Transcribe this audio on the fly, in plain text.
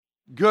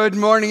Good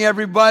morning,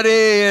 everybody.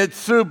 It's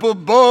Super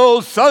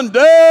Bowl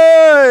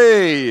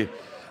Sunday.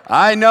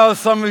 I know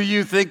some of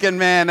you thinking,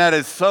 man, that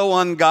is so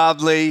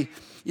ungodly.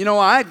 You know,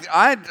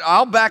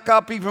 I'll back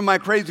up even my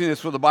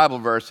craziness with a Bible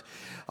verse.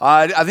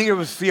 I think it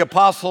was the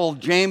Apostle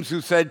James who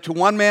said, "To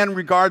one man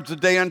regards the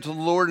day unto the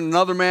Lord, and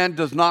another man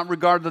does not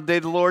regard the day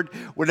of the Lord.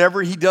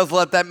 Whatever he does,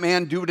 let that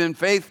man do it in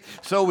faith."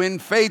 So in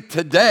faith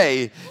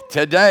today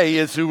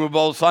is Super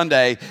Bowl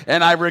Sunday,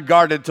 and I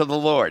regard it to the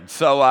Lord.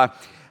 So,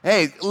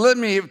 hey,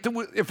 if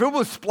it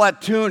was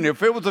Splatoon,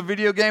 if it was a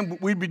video game,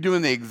 we'd be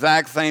doing the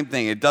exact same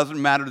thing. It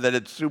doesn't matter that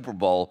it's Super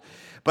Bowl.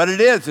 But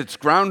it's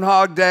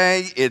Groundhog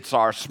Day, it's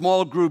our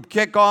small group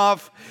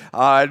kickoff,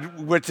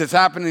 which is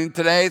happening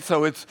today,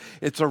 so it's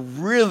a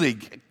really,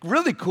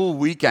 really cool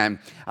weekend.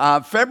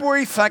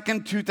 February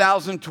 2nd,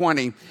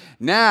 2020.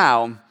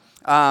 Now,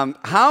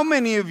 how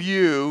many of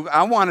you,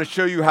 I want to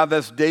show you how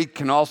this date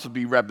can also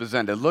be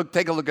represented.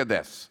 Take a look at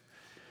this.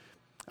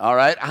 All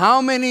right,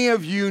 how many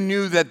of you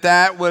knew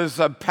that was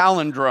a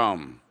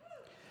palindrome?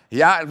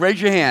 Yeah,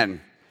 raise your hand.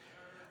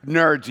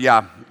 Nerds,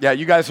 yeah,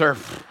 you guys are...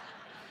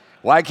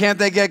 Why can't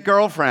they get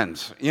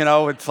girlfriends? You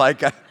know, it's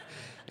like,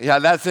 yeah,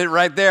 that's it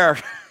right there.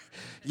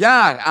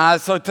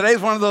 So today's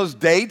one of those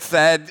dates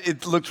that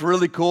it looks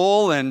really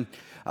cool,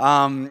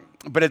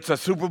 but it's a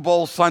Super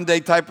Bowl Sunday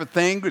type of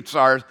thing. It's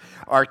our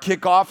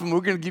kickoff, and we're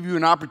going to give you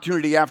an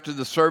opportunity after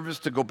the service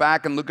to go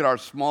back and look at our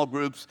small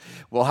groups.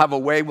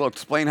 We'll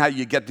explain how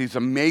you get these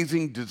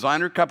amazing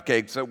designer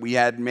cupcakes that we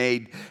had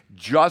made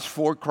just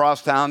for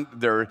Crosstown.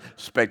 They're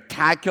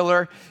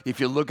spectacular.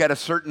 If you look at a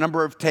certain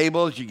number of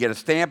tables, you get a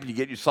stamp, and you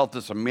get yourself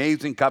this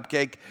amazing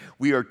cupcake.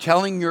 We are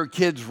telling your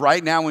kids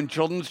right now in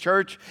Children's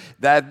Church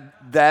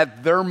that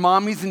their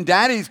mommies and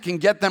daddies can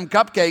get them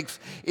cupcakes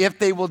if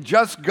they will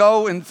just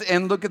go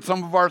and look at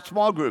some of our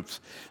small groups.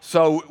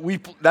 So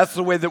that's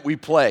the way that we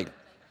play.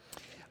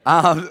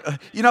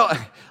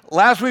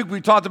 Last week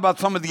we talked about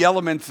some of the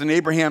elements in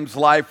Abraham's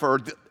life or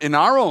in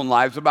our own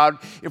lives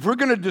about if we're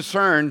going to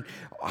discern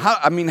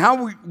how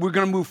we're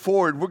going to move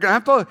forward, we're going to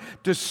have to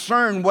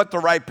discern what the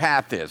right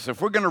path is.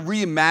 If we're going to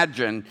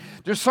reimagine,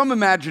 there's some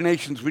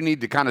imaginations we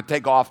need to kind of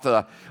take off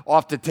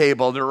the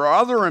table. There are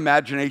other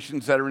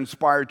imaginations that are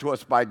inspired to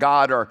us by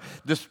God or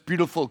this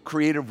beautiful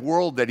creative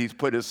world that He's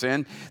put us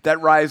in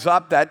that rise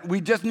up that we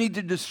just need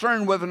to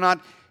discern whether or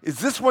not, is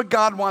this what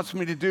God wants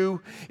me to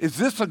do? Is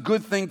this a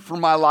good thing for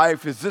my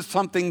life? Is this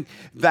something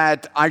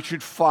that I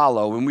should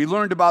follow? And we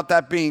learned about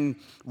that being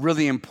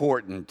really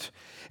important.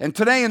 And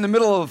today, in the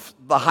middle of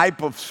the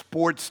hype of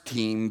sports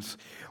teams,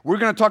 we're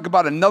going to talk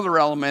about another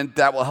element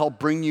that will help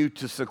bring you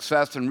to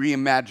success and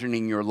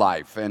reimagining your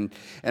life. And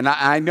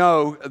I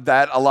know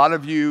that a lot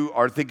of you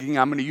are thinking,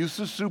 I'm going to use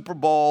the Super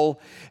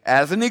Bowl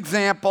as an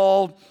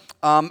example.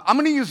 I'm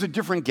going to use a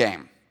different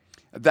game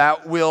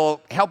that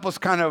will help us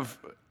kind of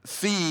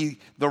see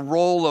the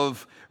role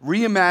of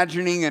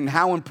reimagining and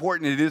how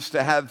important it is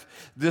to have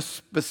this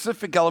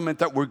specific element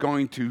that we're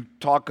going to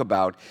talk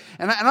about.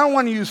 And I don't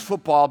want to use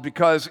football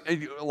because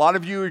a lot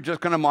of you are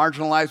just going to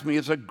marginalize me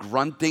as a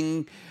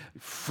grunting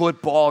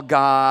football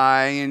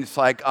guy, and it's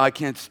like, I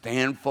can't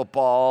stand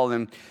football.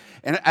 And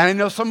I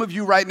know some of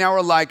you right now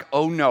are like,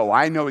 oh no,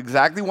 I know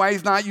exactly why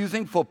he's not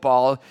using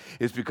football.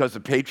 It's because the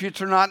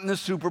Patriots are not in the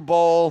Super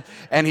Bowl,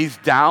 and he's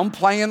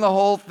downplaying the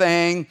whole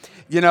thing.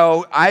 You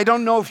know, I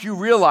don't know if you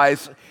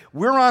realize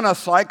we're on a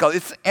cycle.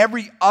 It's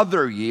every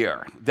other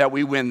year that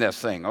we win this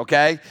thing,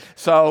 okay?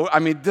 So,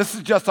 this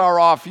is just our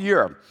off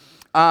year.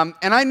 And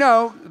I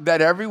know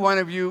that every one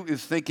of you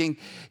is thinking,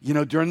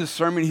 during the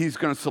sermon, he's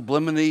going to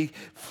subliminally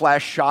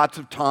flash shots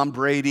of Tom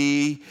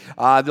Brady.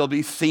 There'll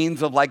be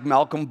scenes of like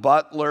Malcolm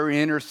Butler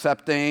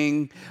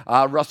intercepting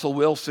Russell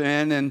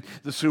Wilson in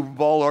the Super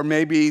Bowl, or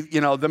maybe,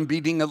 them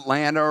beating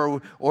Atlanta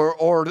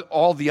or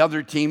all the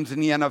other teams in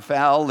the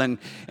NFL.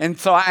 And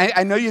so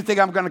I know you think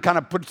I'm going to kind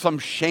of put some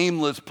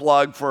shameless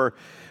plug for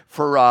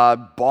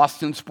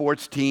Boston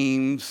sports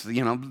teams,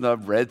 the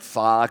Red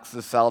Sox,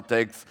 the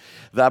Celtics,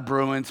 the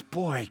Bruins.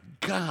 Boy,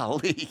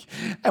 golly,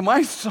 am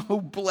I so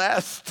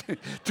blessed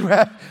to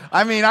have,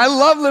 I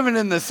love living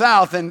in the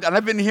South, and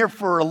I've been here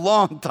for a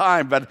long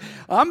time, but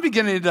I'm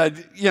beginning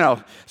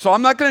to, so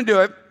I'm not going to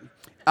do it.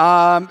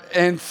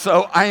 And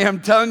so I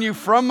am telling you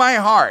from my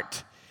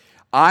heart,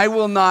 I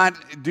will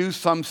not do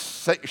some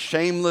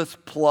shameless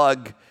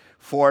plug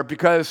for it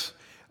because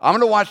I'm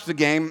going to watch the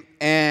game,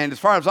 and as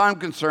far as I'm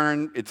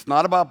concerned, it's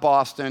not about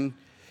Boston.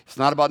 It's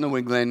not about New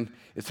England.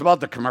 It's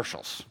about the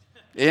commercials.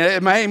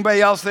 Am I anybody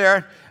else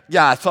there?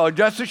 Yeah, so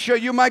just to show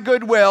you my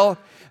goodwill,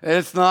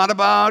 it's not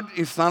about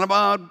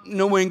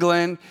New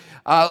England.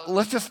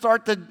 Let's just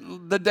start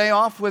the day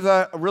off with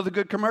a really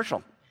good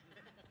commercial.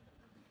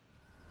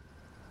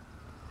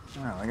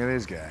 Oh, look at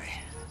this guy.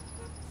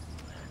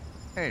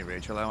 Hey,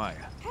 Rachel, how are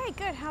you? Hey,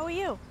 good. How are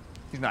you?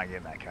 He's not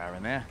getting that car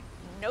in there.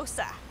 No,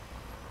 sir.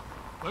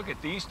 Look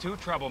at these two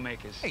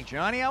troublemakers. Hey,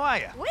 Johnny, how are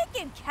you?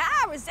 Wicked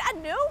car. Is that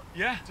new?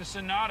 Yeah, it's a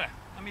Sonata.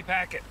 Let me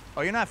pack it.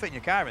 Oh, you're not fitting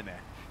your car in there.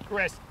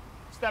 Chris,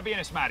 stop being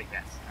a smarty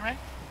pants, all right?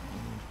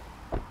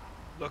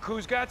 Look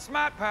who's got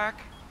Smart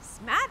Pack.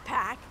 Smart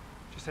Pack?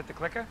 Just hit the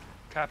clicker.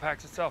 Car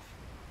packs itself.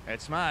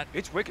 That's smart.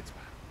 It's wicked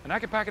smart. And I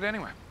can pack it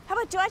anywhere. How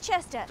about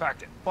Dorchester?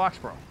 Packed it.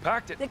 Foxborough.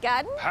 Packed it. The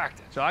garden? Packed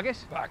it.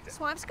 Saugus? Packed it.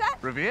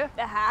 Swampscott? Revere?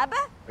 The harbor?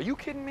 Are you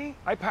kidding me?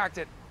 I packed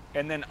it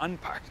and then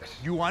unpacked it.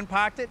 You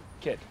unparked it?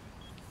 Kid.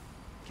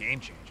 Game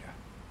changer.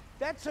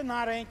 That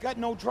Sonata ain't got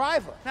no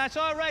driver. That's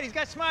all right. He's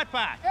got smart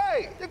park.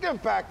 Hey, you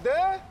get back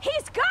there.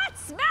 He's got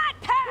Smart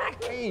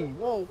Pack! Hey,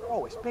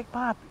 whoa, it's Big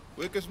Papi.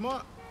 Wicked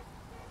smart.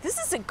 This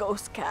is a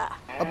ghost car.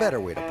 A better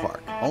way to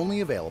park,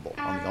 only available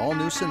on the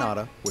all-new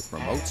Sonata with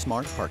remote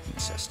smart parking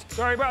assist.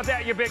 Sorry about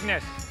that, your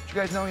bigness. Did you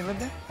guys know he lived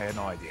there? I had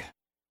no idea.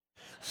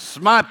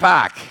 Smart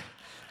Pack.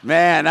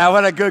 Man, that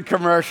what a good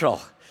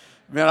commercial.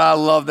 Man, I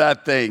love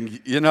that thing.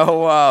 You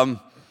know,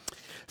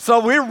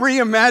 so we're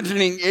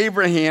reimagining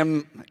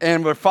Abraham,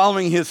 and we're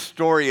following his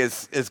story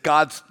as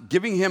God's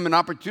giving him an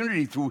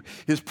opportunity through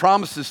his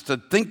promises to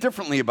think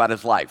differently about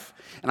his life.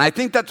 And I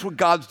think that's what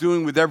God's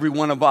doing with every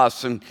one of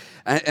us. And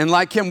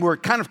like him, we're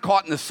kind of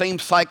caught in the same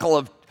cycle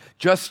of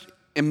just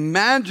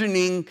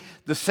imagining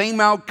the same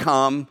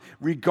outcome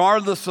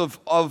regardless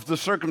of the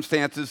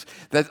circumstances,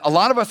 that a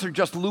lot of us are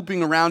just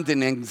looping around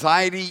in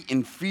anxiety,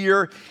 in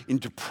fear, in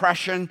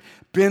depression.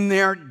 Been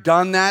there,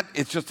 done that.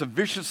 It's just a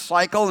vicious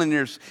cycle, and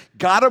there's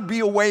got to be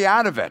a way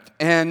out of it.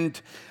 And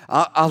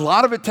a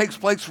lot of it takes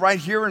place right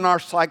here in our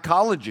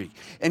psychology.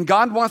 And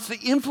God wants to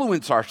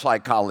influence our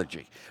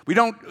psychology. We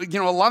don't,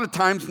 a lot of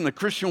times in the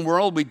Christian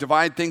world, we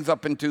divide things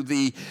up into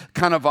the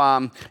kind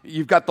of,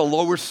 you've got the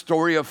lower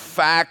story of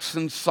facts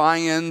and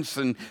science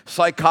and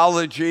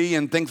psychology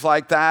and things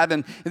like that.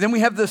 And then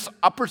we have this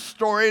upper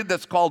story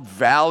that's called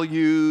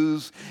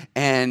values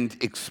and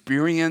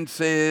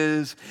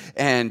experiences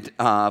and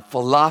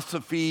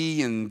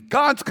philosophy. And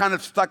God's kind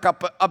of stuck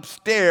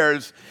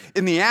upstairs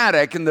in the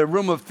attic in the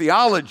room of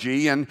theology.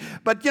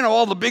 But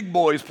all the big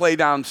boys play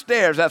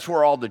downstairs. That's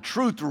where all the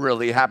truth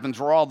really happens,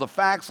 where all the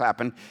facts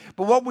happen.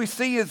 But what we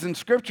see is in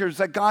Scripture is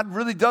that God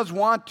really does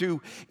want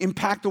to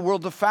impact the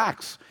world of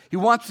facts. He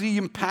wants to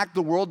impact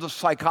the world of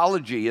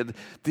psychology,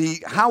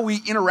 how we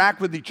interact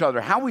with each other,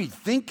 how we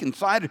think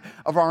inside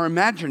of our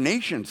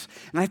imaginations.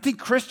 And I think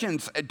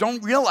Christians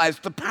don't realize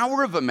the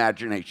power of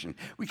imagination.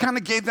 We kind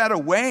of gave that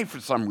away for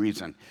some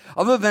reason.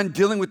 Other than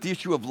dealing with the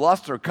issue of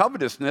lust or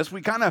covetousness,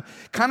 we kind of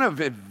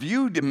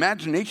viewed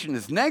imagination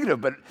as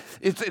negative, but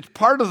it's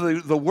part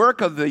of the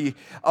work of the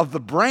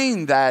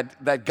brain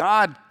that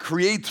God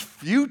creates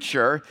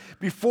future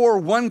before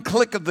one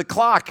click of the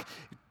clock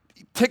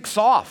ticks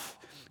off.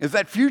 Is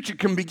that future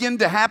can begin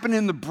to happen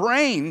in the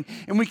brain,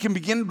 and we can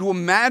begin to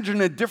imagine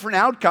a different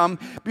outcome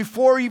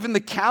before even the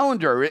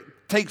calendar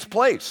takes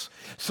place.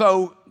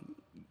 So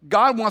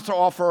God wants to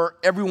offer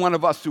every one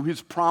of us through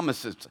his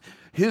promises,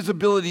 his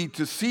ability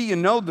to see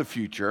and know the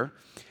future,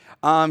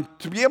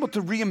 to be able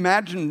to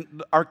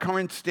reimagine our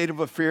current state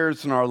of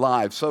affairs in our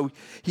lives. So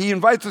he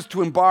invites us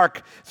to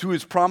embark through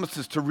his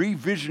promises to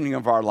revisioning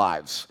of our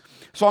lives.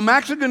 So I'm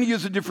actually going to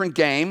use a different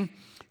game,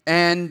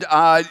 and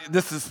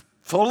this is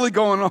totally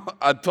going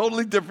a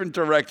totally different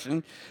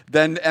direction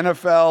than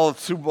NFL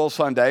Super Bowl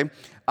Sunday.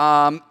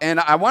 And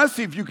I want to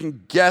see if you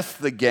can guess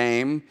the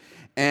game.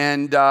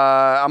 And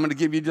I'm going to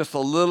give you just a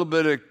little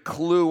bit of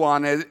clue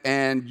on it,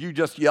 and you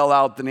just yell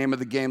out the name of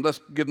the game.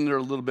 Let's give them a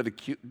little bit of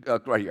cue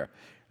right here.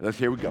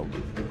 Here we go.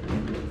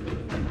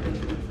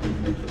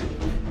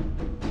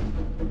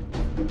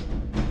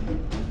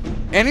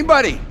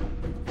 Anybody?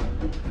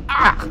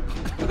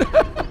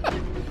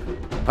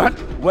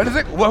 What is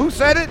it? Well, who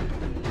said it?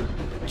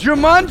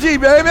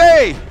 Jumanji,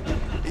 baby!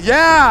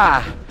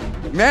 Yeah!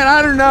 Man,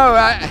 I don't know.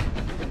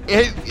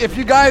 If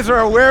you guys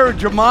are aware of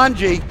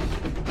Jumanji,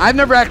 I've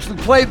never actually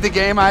played the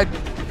game,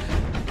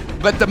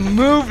 but the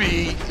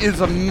movie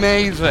is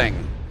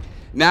amazing.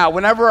 Now,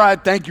 whenever I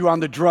thank you on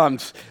the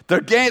drums,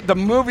 the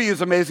movie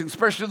is amazing,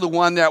 especially the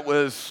one that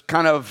was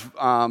kind of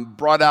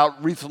brought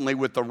out recently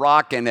with The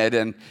Rock in it.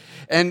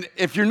 And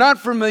if you're not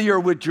familiar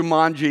with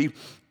Jumanji,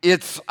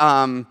 it's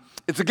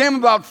a game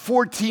about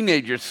 4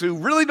 teenagers who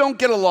really don't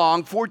get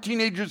along, 4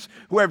 teenagers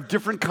who have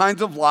different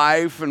kinds of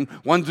life, and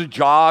one's a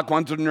jock,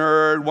 one's a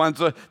nerd, one's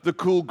the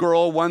cool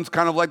girl, one's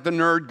kind of like the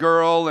nerd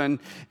girl, and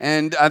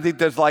I think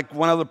there's like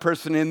one other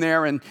person in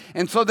there, and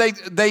so they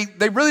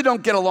really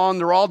don't get along.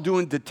 They're all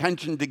doing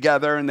detention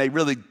together, and they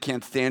really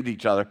can't stand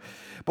each other.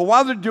 But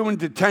while they're doing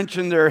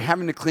detention, they're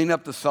having to clean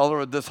up the cellar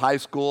of this high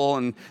school,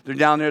 and they're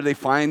down there, they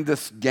find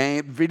this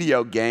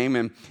video game,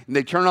 and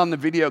they turn on the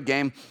video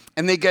game,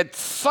 and they get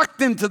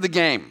sucked into the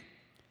game.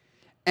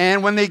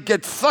 And when they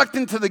get sucked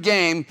into the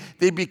game,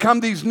 they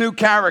become these new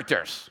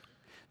characters.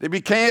 They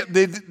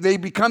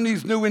become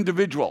these new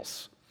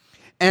individuals.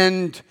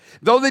 And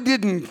though they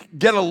didn't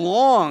get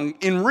along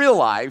in real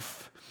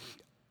life,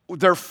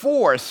 they're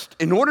forced,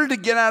 in order to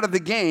get out of the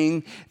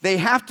game, they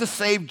have to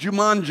save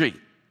Jumanji.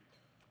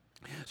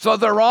 So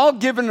they're all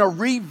given a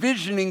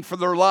revisioning for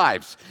their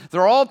lives.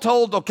 They're all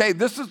told, okay,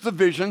 this is the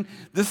vision,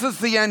 this is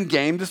the end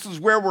game, this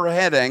is where we're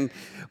heading,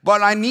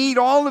 but I need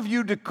all of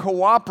you to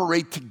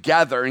cooperate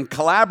together and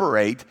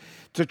collaborate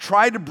to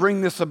try to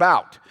bring this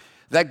about.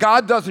 That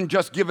God doesn't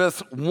just give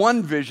us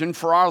one vision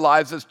for our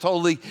lives that's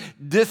totally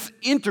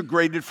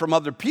disintegrated from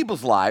other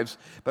people's lives,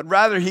 but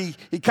rather he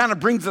kind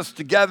of brings us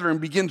together and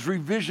begins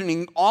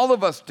revisioning all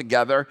of us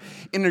together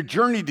in a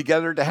journey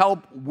together to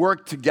help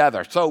work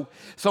together. So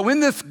in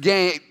this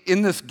game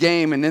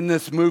and in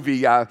this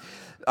movie,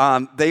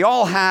 they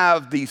all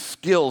have these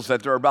skills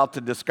that they're about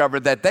to discover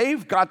that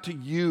they've got to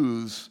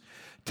use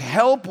to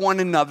help one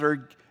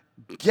another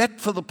get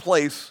to the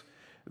place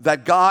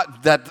that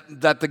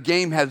the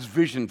game has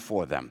vision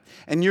for them.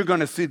 And you're going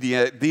to see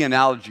the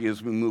analogy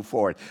as we move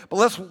forward. But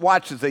let's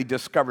watch as they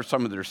discover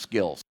some of their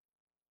skills.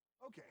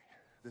 Okay,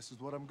 this is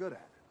what I'm good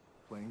at.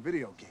 Playing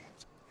video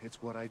games.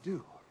 It's what I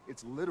do.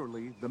 It's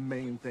literally the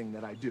main thing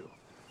that I do.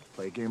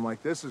 Play a game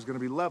like this, there's going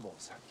to be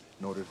levels.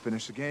 In order to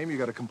finish the game, you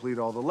got to complete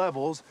all the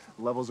levels.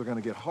 Levels are going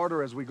to get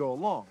harder as we go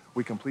along.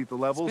 We complete the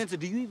levels. Spencer,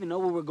 do you even know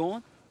where we're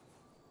going?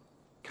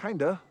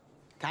 Kinda.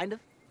 Kind of.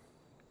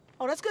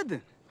 Oh, that's good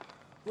then.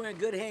 We're in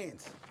good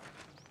hands.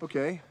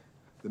 Okay,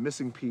 the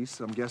missing piece,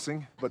 I'm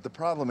guessing. But the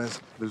problem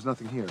is, there's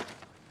nothing here.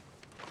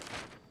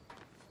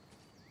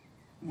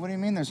 What do you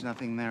mean there's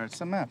nothing there? It's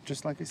a map,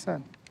 just like he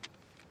said.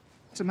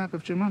 It's a map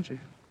of Jumanji.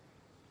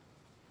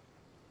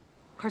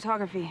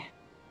 Cartography.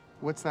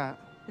 What's that?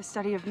 The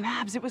study of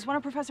maps. It was one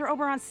of Professor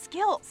Oberon's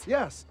skills.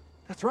 Yes,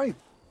 that's right.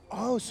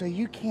 Oh, so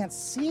you can't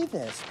see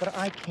this, but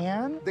I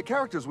can? The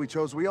characters we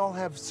chose, we all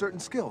have certain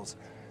skills.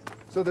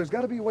 So there's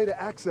got to be a way to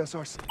access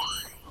our...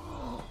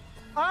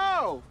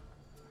 Oh!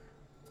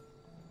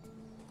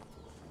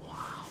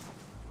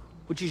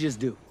 What'd you just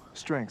do?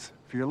 Strengths.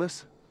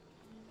 Fearless.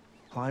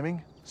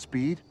 Climbing.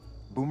 Speed.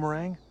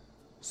 Boomerang.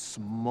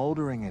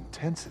 Smoldering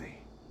intensity.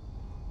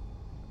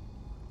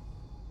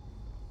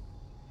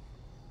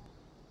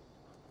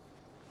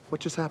 What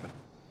just happened?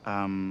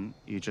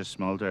 You just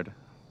smoldered.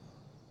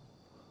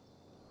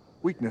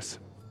 Weakness.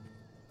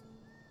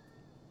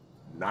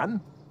 None?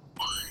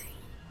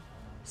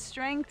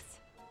 Strengths,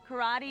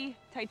 karate,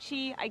 tai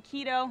chi,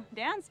 aikido,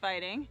 dance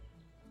fighting.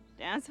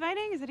 Dance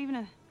fighting? Is it even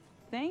a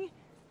thing?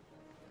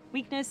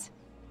 Weakness,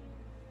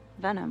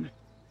 venom.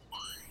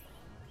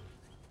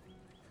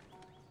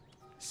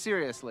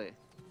 Seriously.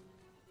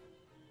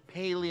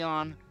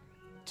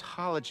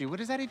 Paleontology, what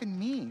does that even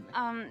mean?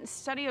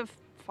 Study of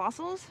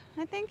fossils,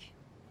 I think.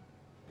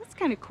 That's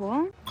kind of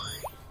cool.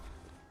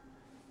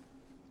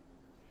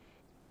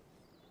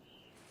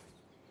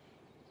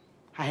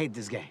 I hate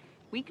this game.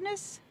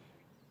 Weakness,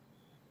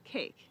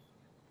 cake.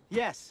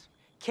 Yes,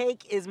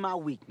 cake is my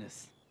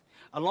weakness,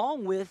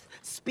 along with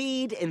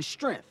speed and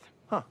strength.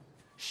 Huh.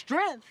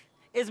 Strength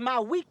is my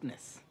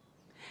weakness.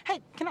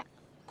 Hey,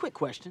 quick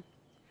question.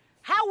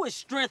 How is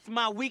strength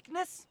my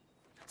weakness?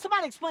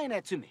 Somebody explain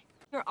that to me.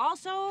 You're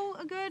also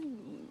a good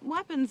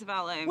weapons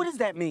valet. What does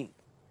that mean?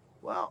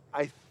 Well,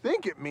 I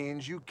think it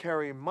means you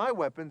carry my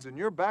weapons in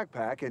your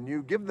backpack and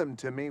you give them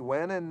to me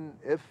when and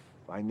if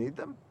I need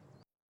them.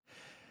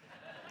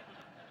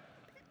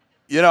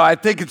 You know, I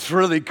think it's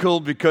really cool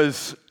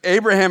because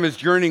Abraham is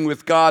journeying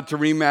with God to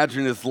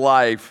reimagine his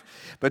life.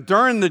 But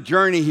during the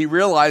journey, he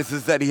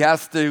realizes that he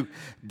has to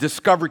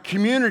discover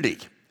community,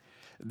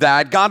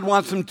 that God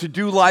wants him to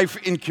do life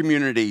in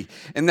community,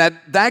 and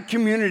that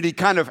community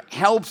kind of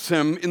helps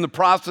him in the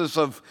process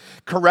of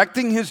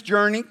correcting his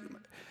journey,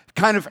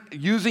 kind of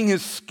using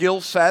his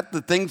skill set,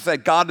 the things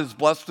that God has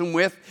blessed him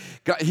with.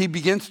 He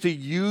begins to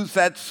use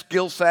that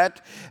skill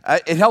set.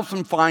 It helps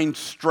him find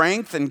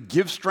strength and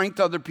give strength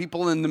to other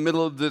people in the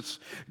middle of this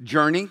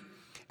journey.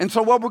 And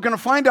so what we're going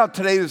to find out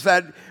today is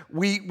that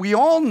we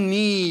all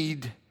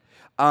need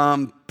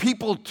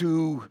people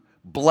to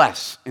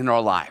bless in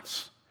our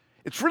lives.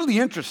 It's really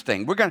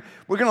interesting. We're going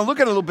to look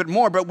at it a little bit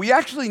more, but we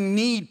actually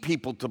need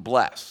people to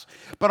bless.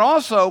 But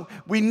also,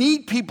 we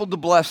need people to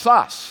bless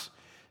us.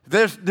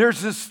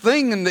 There's this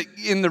thing in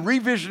the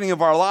revisioning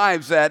of our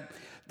lives that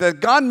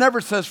God never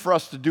says for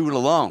us to do it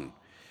alone.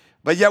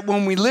 But yet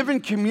when we live in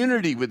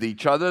community with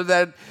each other,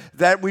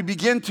 that we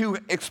begin to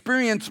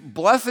experience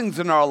blessings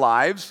in our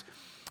lives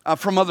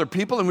from other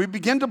people, and we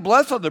begin to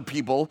bless other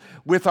people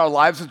with our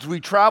lives as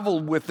we travel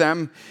with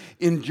them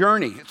in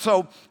journey.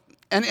 So,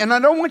 and I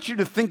don't want you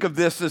to think of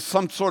this as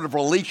some sort of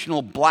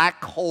relational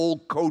black hole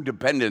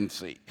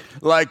codependency,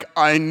 like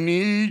I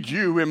need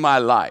you in my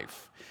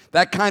life.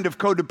 That kind of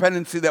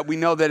codependency that we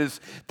know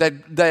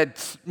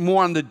that's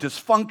more on the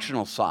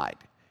dysfunctional side.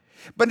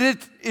 But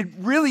it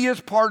really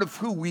is part of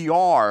who we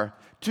are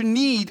to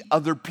need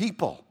other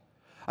people.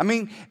 I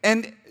mean,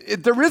 and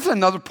there is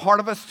another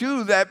part of us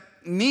too that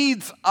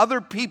needs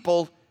other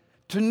people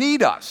to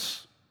need us.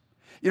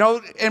 You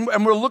know, and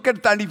we'll look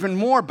at that even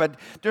more, but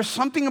there's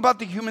something about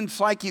the human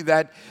psyche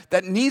that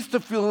needs to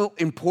feel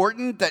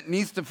important, that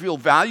needs to feel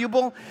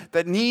valuable,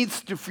 that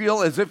needs to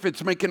feel as if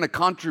it's making a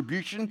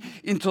contribution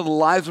into the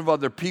lives of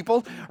other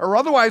people, or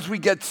otherwise we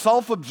get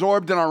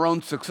self-absorbed in our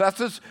own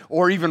successes,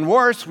 or even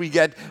worse, we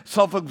get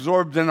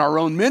self-absorbed in our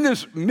own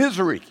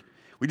misery.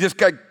 We just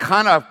get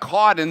kind of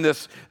caught in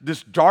this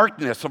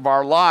darkness of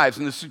our lives,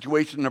 in the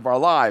situation of our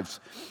lives.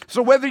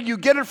 So whether you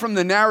get it from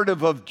the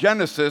narrative of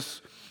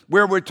Genesis,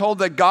 where we're told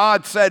that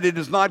God said it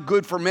is not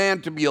good for man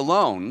to be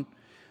alone,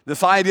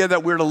 This idea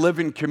that we're to live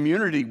in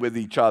community with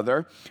each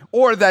other,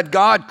 or that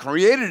God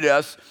created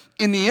us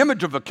in the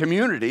image of a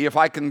community, if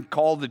I can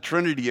call the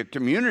Trinity a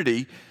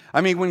community.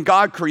 I mean, when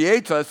God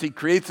creates us, he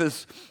creates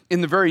us in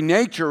the very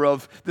nature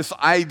of this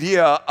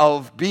idea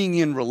of being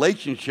in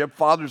relationship,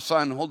 Father,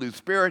 Son, Holy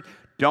Spirit.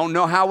 Don't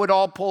know how it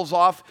all pulls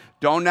off,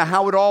 don't know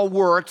how it all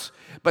works,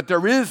 but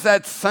there is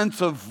that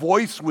sense of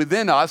voice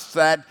within us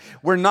that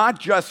we're not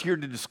just here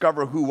to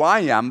discover who I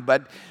am,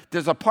 but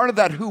there's a part of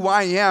that who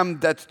I am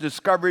that's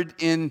discovered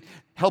in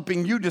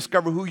helping you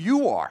discover who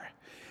you are.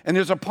 And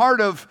there's a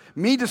part of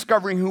me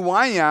discovering who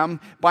I am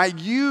by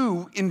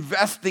you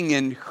investing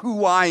in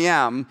who I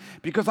am,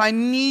 because I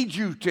need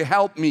you to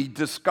help me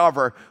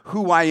discover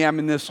who I am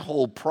in this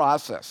whole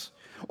process.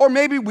 Or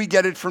maybe we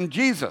get it from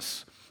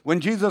Jesus. When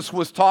Jesus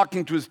was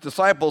talking to his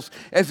disciples,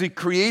 as he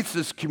creates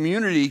this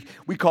community,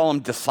 we call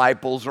them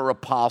disciples or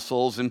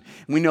apostles, and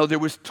we know there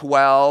was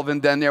 12, and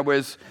then there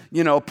was,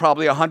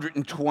 probably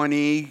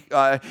 120,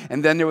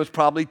 and then there was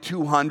probably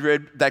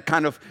 200 that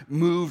kind of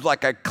moved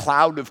like a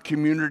cloud of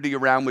community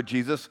around with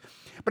Jesus.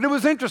 But it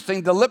was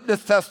interesting, the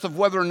litmus test of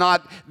whether or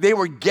not they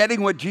were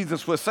getting what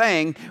Jesus was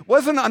saying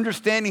wasn't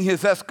understanding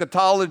his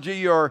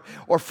eschatology or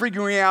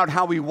figuring out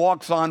how he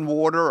walks on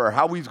water or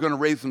how he's going to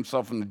raise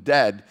himself from the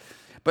dead.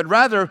 But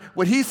rather,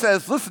 what he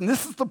says, listen,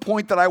 this is the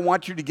point that I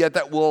want you to get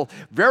that will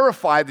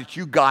verify that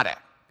you got it.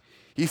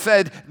 He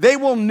said, they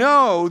will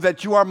know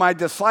that you are my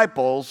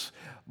disciples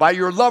by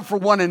your love for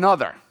one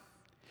another.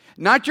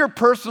 Not your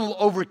personal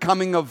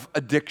overcoming of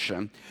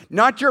addiction,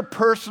 not your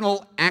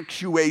personal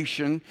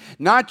actuation,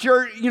 not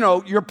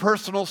your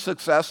personal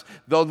success,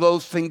 though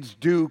those things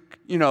do,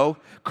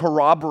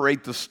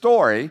 corroborate the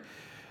story.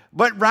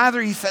 But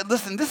rather, he said,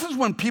 listen, this is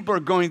when people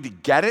are going to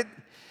get it,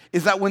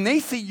 is that when they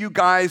see you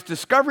guys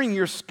discovering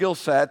your skill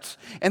sets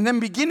and then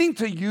beginning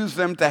to use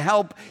them to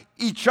help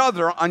each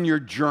other on your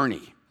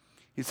journey.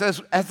 He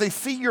says, as they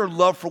see your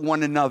love for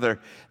one another,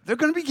 they're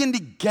going to begin to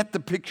get the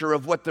picture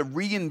of what the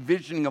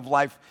re-envisioning of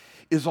life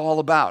is all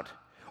about.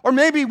 Or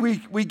maybe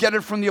we get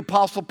it from the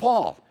Apostle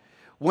Paul,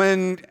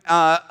 when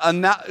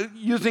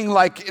using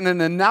like in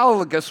an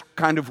analogous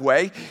kind of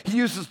way, he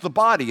uses the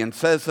body and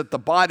says that the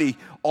body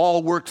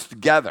all works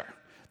together.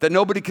 That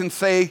nobody can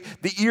say,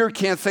 the ear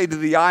can't say to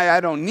the eye,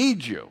 I don't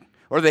need you.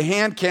 Or the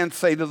hand can't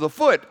say to the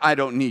foot, I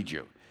don't need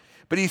you.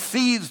 But he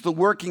sees the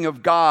working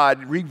of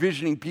God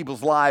revisioning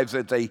people's lives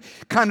as a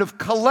kind of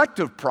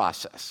collective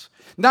process.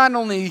 Not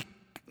only,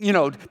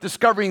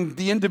 discovering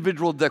the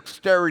individual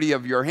dexterity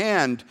of your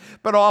hand,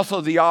 but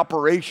also the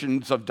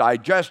operations of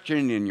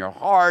digestion in your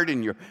heart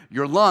and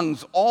your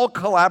lungs, all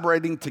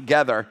collaborating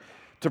together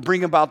to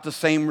bring about the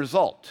same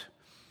result.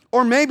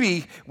 Or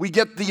maybe we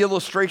get the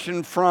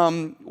illustration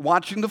from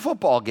watching the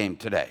football game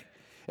today.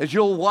 As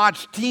you'll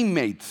watch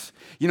teammates,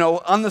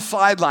 on the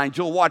sidelines,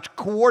 you'll watch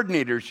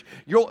coordinators,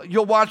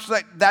 you'll watch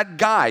that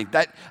guy,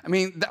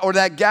 or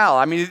that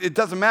gal. It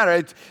doesn't matter.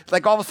 It's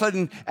like all of a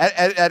sudden,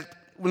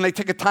 when they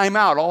take a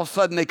timeout, all of a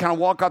sudden they kind of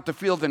walk out the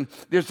field and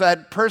there's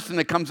that person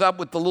that comes up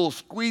with the little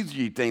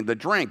squeegee thing, the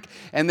drink,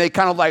 and they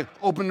kind of like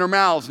open their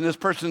mouths and this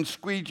person's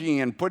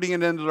squeegeeing and putting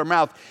it into their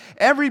mouth.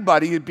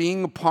 Everybody is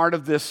being a part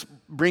of this,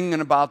 bringing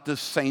about this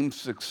same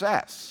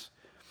success.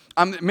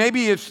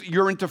 Maybe if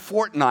you're into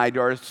Fortnite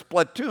or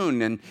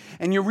Splatoon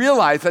and you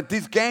realize that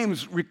these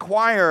games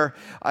require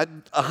a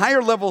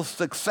higher level of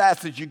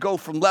success as you go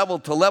from level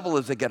to level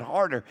as they get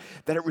harder,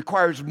 that it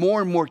requires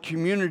more and more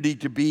community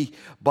to be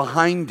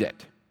behind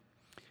it.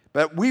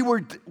 But we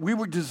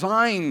were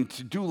designed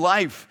to do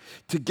life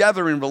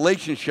together in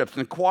relationships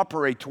and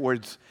cooperate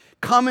towards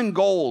common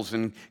goals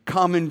and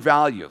common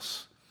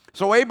values.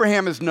 So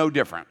Abraham is no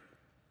different.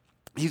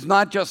 He's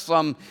not just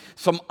some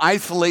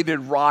isolated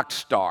rock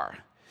star.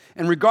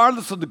 And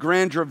regardless of the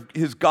grandeur of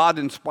his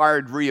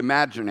God-inspired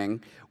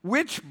reimagining,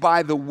 which,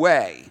 by the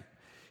way,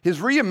 his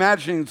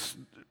reimagining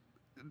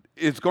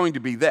is going to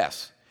be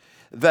this,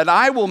 that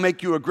I will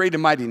make you a great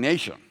and mighty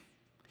nation.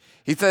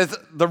 He says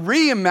the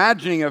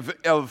reimagining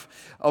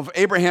of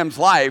Abraham's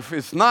life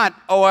is not,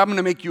 I'm going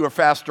to make you a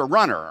faster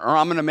runner, or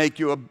I'm going to make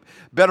you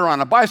better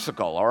on a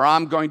bicycle, or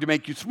I'm going to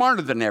make you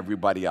smarter than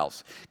everybody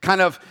else,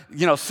 kind of,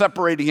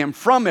 separating him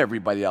from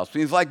everybody else.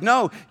 And he's like,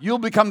 no, you'll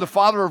become the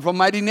father of a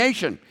mighty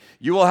nation.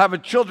 You will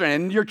have children,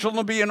 and your children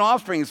will be an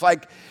offspring. It's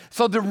like,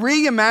 so the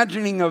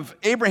reimagining of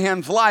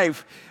Abraham's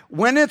life,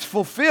 when it's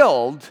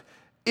fulfilled,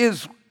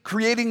 is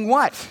creating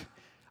what?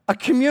 A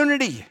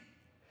community.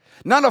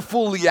 Not a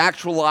fully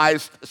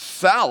actualized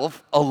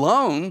self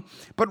alone,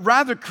 but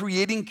rather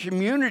creating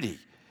community.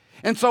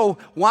 And so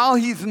while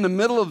he's in the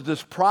middle of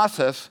this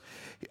process,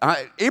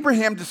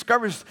 Abraham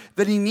discovers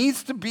that he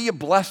needs to be a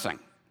blessing.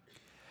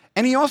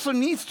 And he also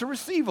needs to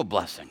receive a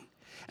blessing.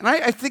 And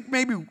I think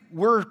maybe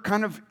we're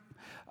kind of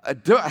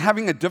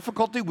having a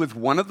difficulty with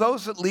one of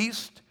those at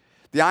least.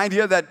 The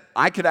idea that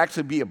I could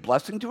actually be a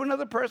blessing to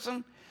another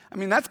person.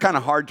 That's kind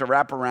of hard to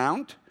wrap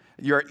around.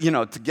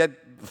 To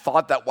get the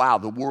thought that, wow,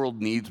 the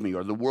world needs me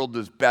or the world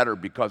is better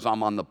because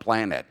I'm on the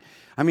planet.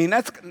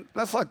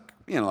 That's like,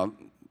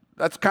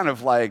 that's kind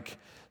of like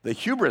the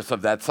hubris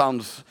of that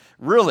sounds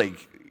really,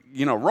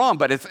 wrong,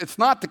 but it's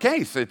not the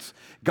case.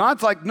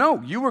 God's like,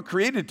 no, you were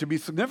created to be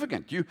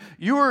significant.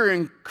 You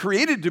were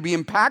created to be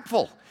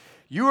impactful.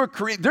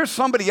 There's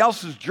somebody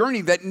else's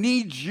journey that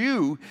needs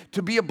you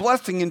to be a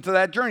blessing into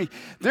that journey.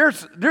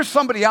 There's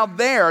somebody out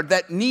there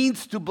that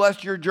needs to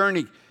bless your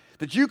journey.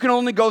 That you can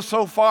only go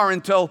so far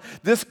until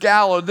this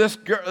gal or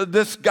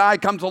this guy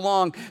comes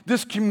along,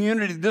 this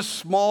community, this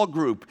small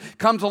group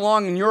comes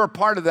along, and you're a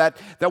part of that.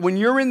 That when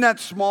you're in that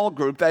small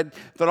group, that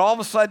all of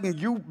a sudden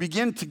you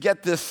begin to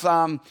get this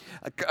a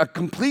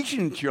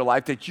completion to your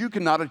life that you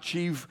cannot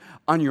achieve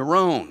on your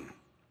own.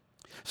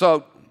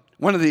 So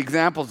one of the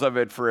examples of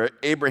it for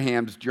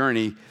Abraham's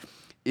journey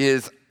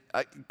is,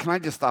 can I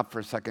just stop for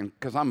a second?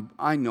 Because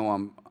I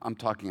know I'm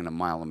talking in a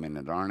mile a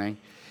minute, aren't I?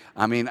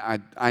 I mean,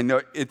 I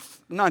know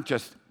it's not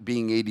just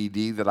being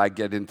ADD that I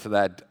get into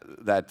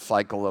that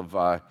cycle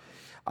of,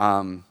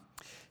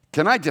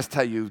 can I just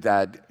tell you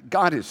that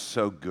God is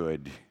so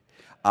good.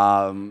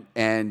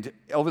 And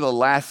over the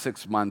last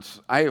 6 months,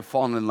 I have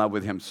fallen in love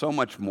with him so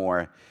much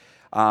more.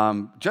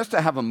 Just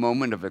to have a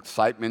moment of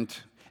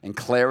excitement and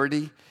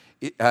clarity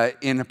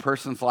in a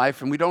person's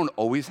life, and we don't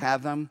always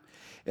have them,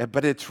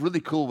 but it's really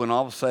cool when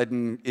all of a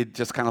sudden it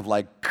just kind of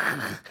like,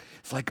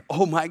 it's like,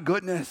 oh my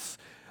goodness,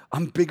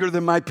 I'm bigger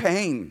than my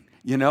pain,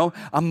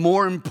 I'm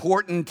more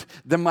important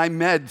than my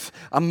meds.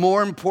 I'm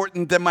more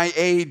important than my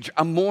age.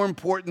 I'm more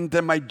important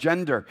than my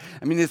gender.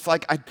 I mean, it's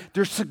like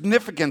there's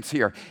significance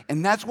here.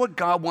 And that's what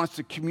God wants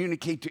to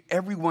communicate to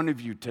every one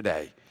of you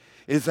today,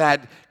 is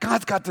that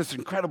God's got this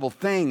incredible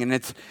thing, and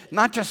it's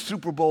not just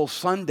Super Bowl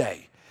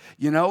Sunday.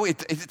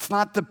 It's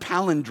not the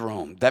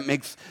palindrome that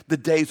makes the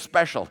day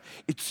special.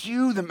 It's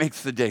you that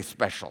makes the day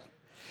special.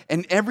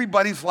 And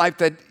everybody's life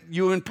that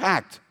you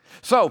impact.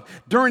 So,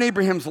 during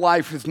Abraham's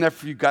life, his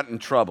nephew got in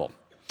trouble.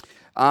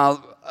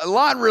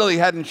 Lot really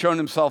hadn't shown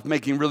himself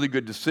making really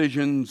good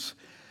decisions,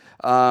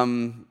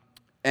 and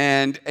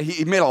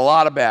he made a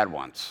lot of bad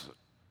ones.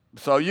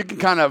 So you can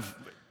kind of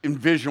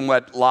envision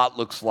what Lot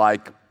looks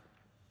like.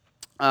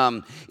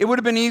 It would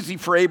have been easy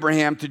for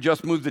Abraham to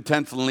just move the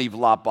tents and leave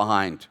Lot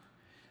behind.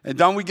 And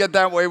don't we get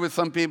that way with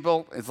some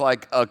people? It's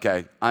like,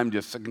 okay, I'm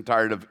just sick and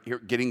tired of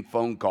getting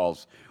phone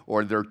calls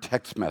or their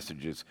text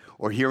messages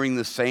or hearing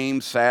the same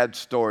sad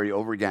story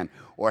over again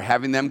or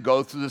having them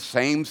go through the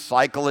same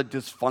cycle of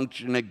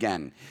dysfunction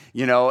again.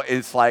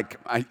 It's like,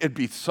 it'd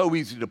be so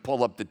easy to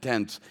pull up the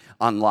tents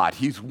on Lot.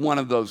 He's one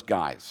of those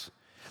guys.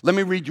 Let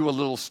me read you a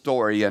little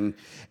story, and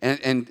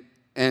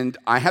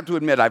I have to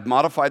admit, I've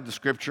modified the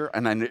scripture,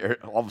 and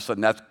all of a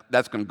sudden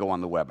that's going to go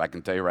on the web, I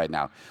can tell you right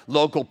now.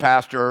 Local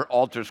pastor,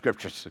 alter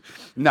scriptures.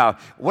 No,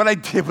 what I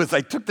did was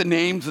I took the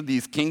names of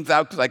these kings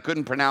out because I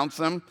couldn't pronounce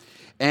them,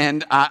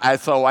 and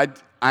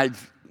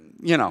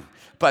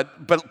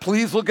but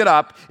please look it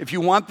up. If you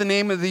want the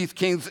name of these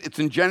kings, it's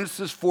in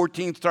Genesis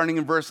 14, starting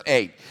in verse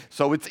 8.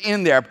 So it's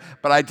in there,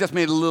 but I just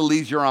made it a little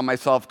easier on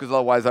myself because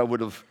otherwise I would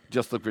have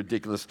just looked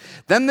ridiculous.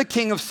 Then the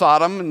king of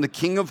Sodom and the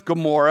king of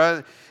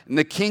Gomorrah and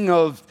the king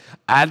of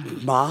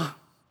Admah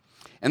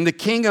and the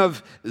king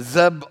of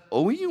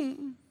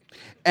Zeboim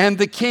and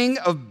the king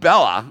of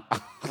Bela.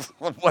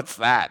 What's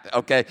that?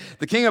 Okay.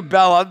 The king of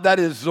Bela, that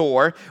is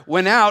Zor,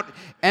 went out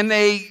and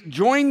they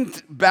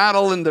joined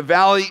battle in the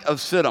valley of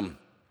Siddim.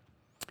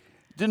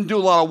 Didn't do a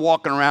lot of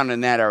walking around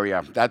in that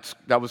area.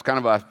 That was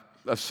kind of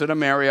a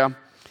Siddim area.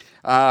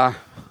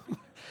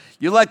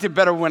 You liked it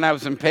better when I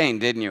was in pain,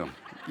 didn't you?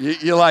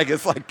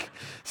 It's like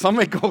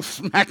somebody go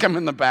smack him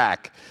in the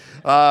back.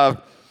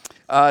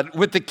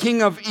 With the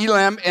king of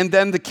Elam and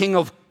then the king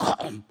of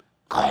Qom.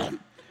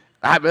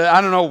 I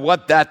don't know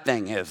what that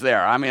thing is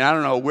there. I mean, I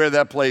don't know where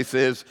that place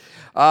is.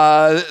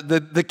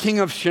 The king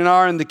of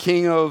Shinar and the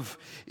king of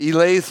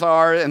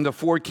Eleazar and the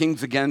 4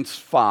 kings against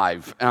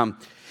 5.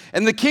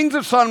 And the kings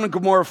of Sodom and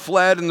Gomorrah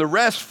fled, and the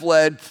rest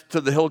fled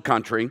to the hill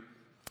country.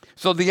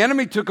 So the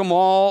enemy took them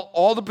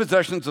all the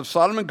possessions of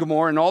Sodom and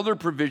Gomorrah and all their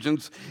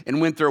provisions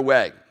and went their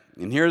way.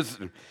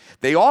 And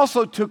they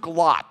also took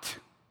Lot,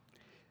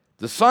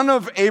 the son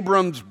of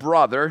Abram's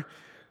brother,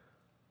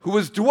 who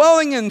was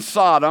dwelling in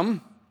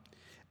Sodom,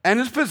 and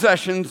his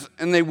possessions,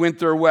 and they went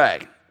their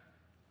way.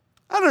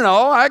 I don't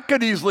know, I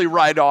could easily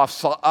write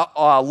off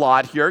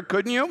Lot here,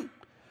 couldn't you?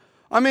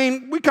 I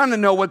mean, we kind of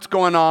know what's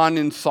going on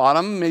in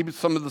Sodom, maybe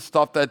some of the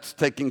stuff that's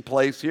taking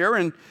place here.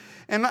 And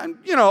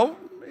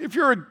if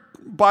you're a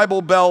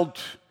Bible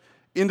Belt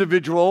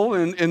individual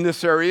in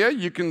this area,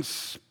 you can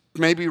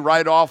maybe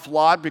write off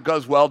Lot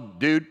because, well,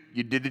 dude,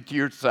 you did it to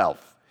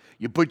yourself.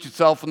 You put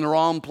yourself in the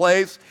wrong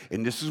place,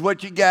 and this is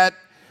what you get.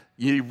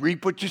 You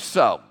reap what you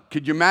sow.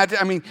 Could you imagine?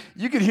 I mean,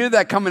 you could hear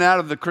that coming out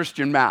of the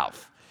Christian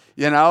mouth,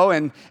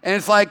 and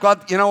it's like,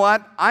 well, you know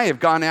what? I have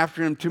gone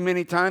after him too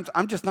many times.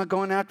 I'm just not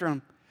going after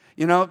him.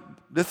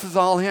 This is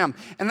all him.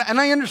 And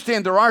I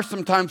understand there are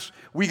some times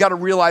we got to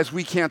realize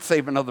we can't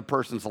save another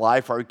person's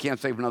life or we can't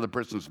save another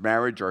person's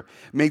marriage or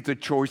make the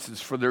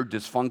choices for their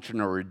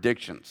dysfunction or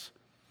addictions.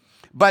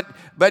 But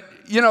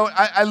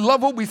I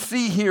love what we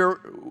see here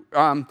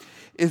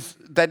is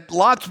that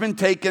Lot's been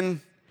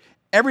taken,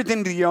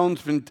 everything that he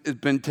owns has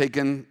been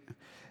taken,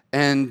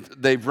 and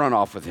they've run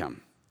off with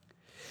him.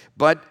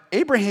 But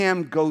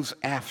Abraham goes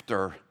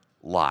after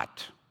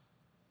Lot.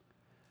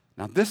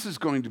 Now, this is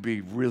going to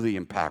be really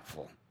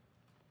impactful.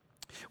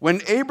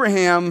 When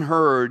Abraham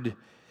heard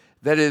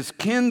that his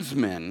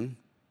kinsmen,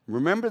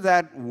 remember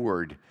that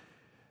word,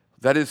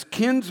 that his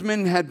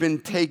kinsmen had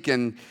been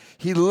taken,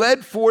 he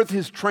led forth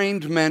his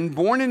trained men,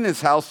 born in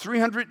his house,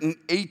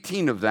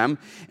 318 of them,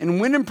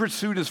 and went in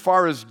pursuit as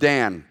far as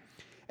Dan.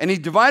 And he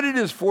divided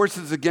his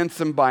forces against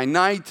them by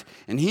night,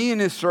 and he and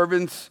his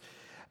servants,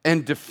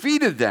 and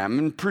defeated them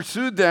and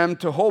pursued them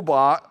to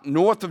Hobah,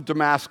 north of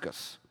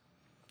Damascus.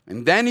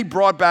 And then he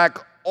brought back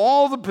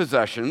all the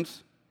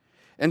possessions,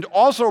 and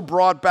also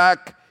brought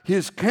back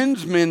his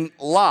kinsman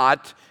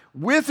Lot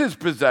with his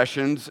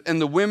possessions and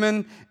the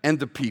women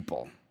and the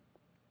people.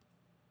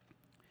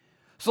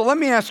 So let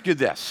me ask you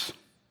this.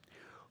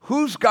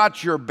 Who's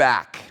got your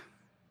back?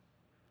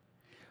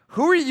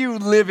 Who are you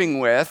living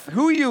with?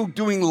 Who are you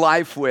doing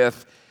life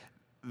with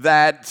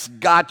that's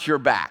got your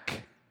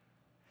back?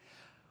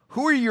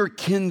 Who are your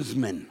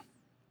kinsmen?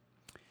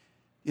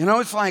 You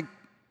know, it's like,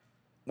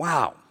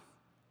 wow.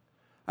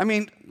 I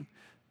mean,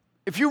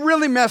 if you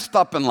really messed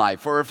up in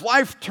life, or if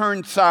life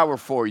turned sour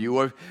for you,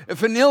 or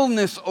if an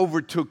illness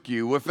overtook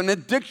you, if an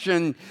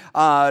addiction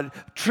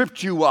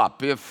tripped you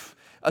up, if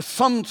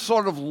some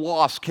sort of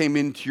loss came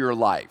into your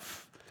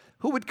life,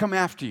 who would come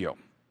after you?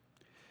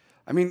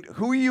 I mean,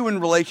 who are you in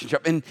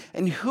relationship?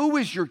 And who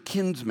is your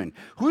kinsman?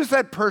 Who is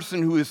that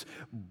person who is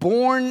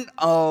born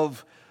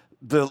of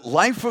the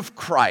life of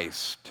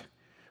Christ,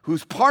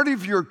 who's part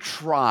of your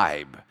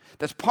tribe,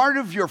 that's part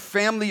of your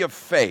family of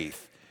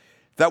faith,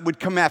 that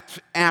would come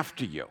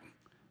after you?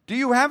 Do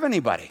you have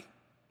anybody?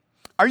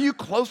 Are you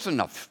close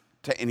enough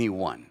to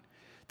anyone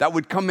that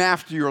would come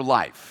after your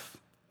life?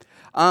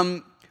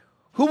 Who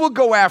will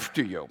go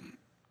after you?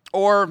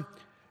 Or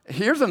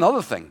here's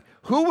another thing.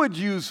 Who would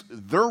use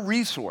their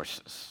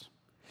resources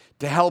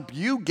to help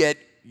you get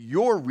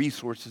your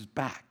resources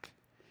back?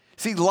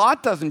 See,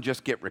 Lot doesn't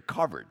just get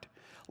recovered.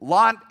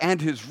 Lot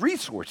and his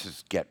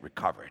resources get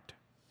recovered.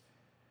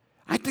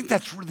 I think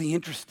that's really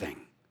interesting.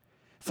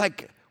 It's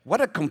like,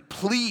 what a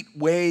complete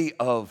way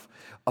of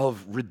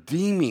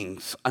redeeming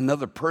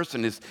another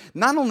person is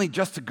not only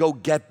just to go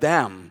get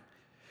them,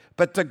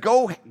 but to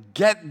go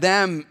get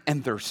them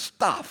and their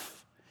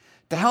stuff,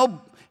 to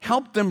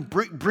help them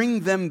bring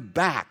them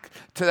back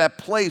to that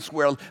place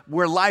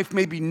where life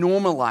maybe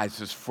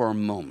normalizes for a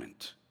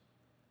moment.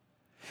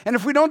 And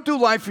if we don't do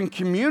life in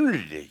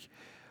community,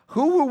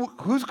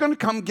 who's going to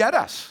come get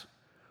us?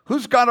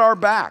 Who's got our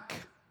back?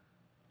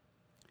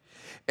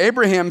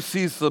 Abraham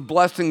sees the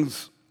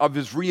blessings of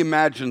his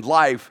reimagined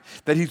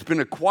life that he's been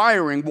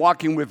acquiring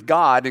walking with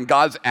God, and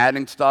God's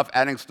adding stuff.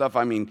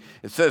 I mean,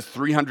 it says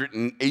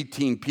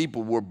 318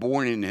 people were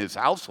born in his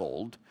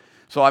household.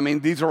 So, I mean,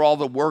 these are all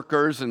the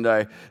workers and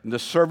the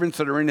servants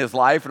that are in his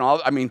life and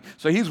all. I mean,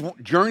 so he's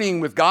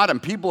journeying with God,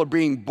 and people are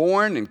being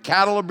born, and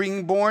cattle are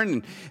being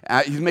born,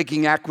 and he's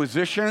making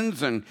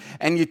acquisitions, and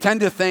you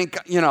tend to think,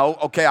 you know,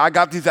 okay, I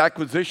got these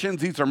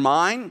acquisitions, these are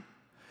mine.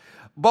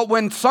 But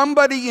when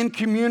somebody in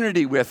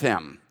community with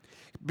him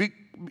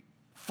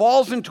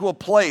falls into a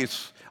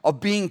place of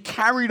being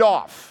carried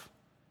off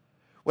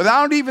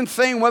without even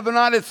saying whether or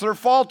not it's their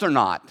fault or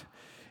not,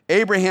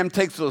 Abraham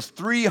takes those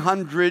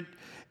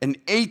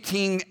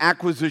 318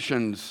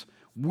 acquisitions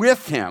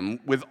with him,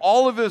 with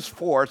all of his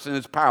force and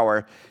his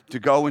power, to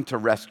go and to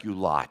rescue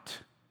Lot.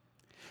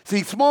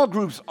 See, small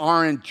groups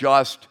aren't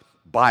just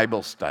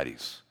Bible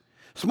studies.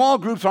 Small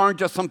groups aren't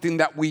just something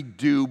that we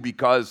do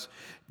because,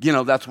 you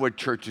know, that's what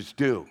churches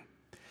do.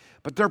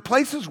 But there are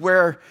places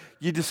where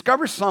you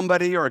discover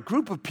somebody or a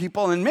group of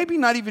people, and maybe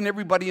not even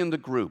everybody in the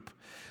group,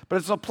 but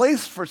it's a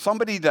place for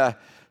somebody to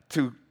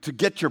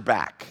get your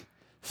back,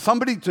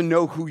 somebody to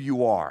know who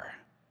you are.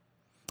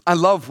 I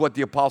love what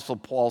the Apostle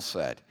Paul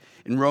said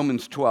in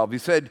Romans 12. He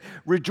said,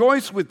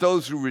 "Rejoice with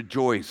those who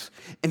rejoice,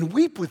 and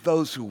weep with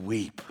those who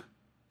weep."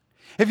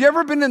 Have you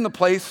ever been in the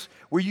place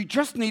where you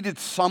just needed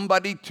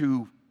somebody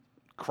to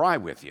cry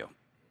with you?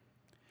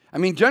 I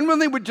mean,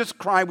 genuinely would just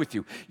cry with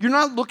you. You're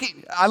not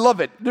looking, I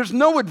love it. There's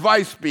no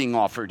advice being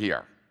offered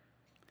here.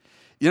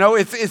 You know,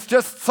 it's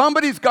just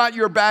somebody's got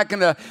your back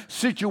in a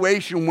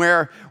situation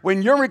where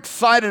when you're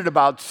excited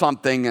about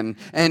something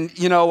and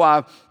you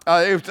know,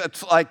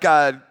 it's like,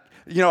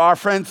 you know, our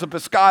friends the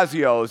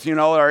Piscazios, you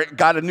know,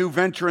 got a new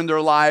venture in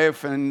their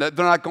life and they're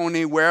not going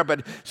anywhere.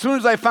 But as soon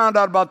as I found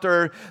out about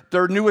their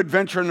new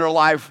adventure in their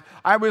life,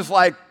 I was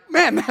like,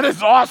 man, that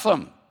is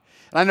awesome.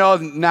 And I know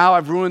now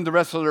I've ruined the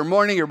rest of their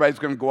morning. Everybody's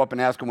going to go up and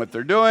ask them what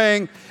they're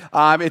doing.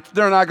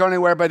 They're not going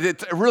anywhere, but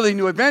it's a really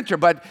new adventure.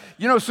 But,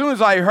 you know, as soon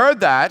as I heard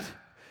that,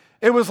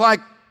 it was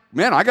like,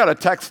 man, I got to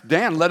text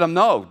Dan, let him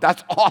know.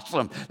 That's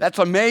awesome. That's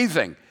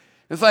amazing.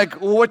 It's like,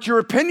 well, what's your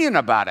opinion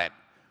about it?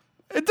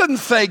 It doesn't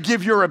say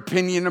give your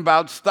opinion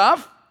about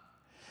stuff.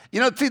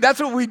 You know, see, that's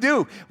what we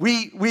do.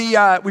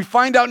 We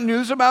find out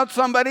news about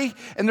somebody,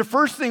 and the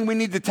first thing we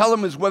need to tell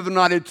them is whether or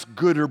not it's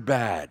good or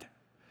bad.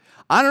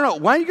 I don't know.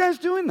 Why are you guys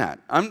doing that?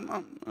 I don't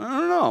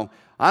know.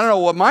 I don't know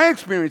what my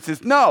experience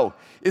is. No.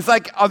 It's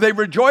like, are they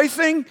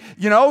rejoicing?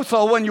 You know,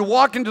 so when you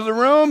walk into the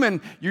room and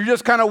you're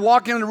just kind of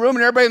walking in the room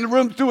and everybody in the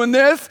room's doing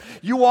this,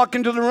 you walk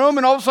into the room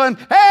and all of a sudden,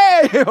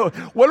 hey,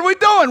 what are we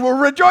doing?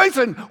 We're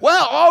rejoicing.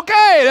 Well,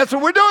 okay, that's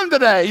what we're doing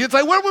today. It's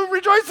like, what are we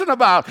rejoicing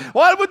about?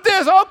 What with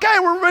this? Okay,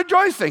 we're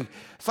rejoicing.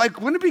 It's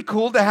like, wouldn't it be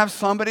cool to have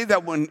somebody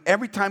that when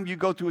every time you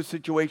go through a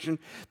situation,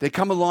 they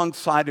come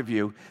alongside of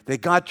you, they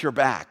got your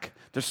back.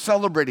 They're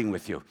celebrating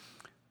with you.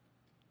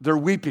 They're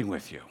weeping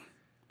with you.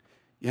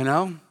 You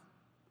know?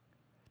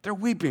 They're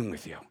weeping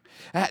with you.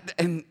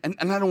 And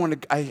I don't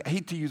want to, I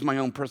hate to use my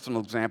own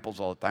personal examples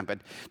all the time, but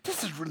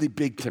this is really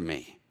big to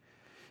me.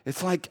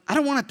 It's like, I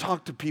don't want to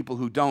talk to people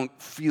who don't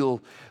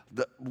feel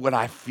what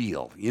I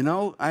feel, you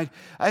know?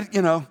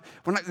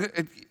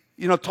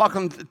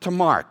 Talking to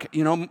Mark,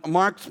 you know,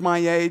 Mark's my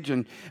age,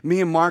 and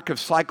me and Mark have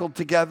cycled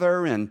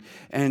together, and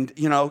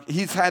you know,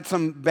 he's had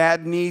some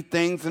bad knee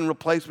things and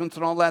replacements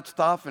and all that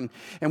stuff, and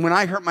when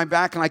I hurt my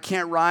back and I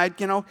can't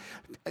ride, you know,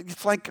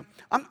 it's like,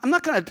 I'm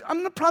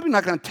probably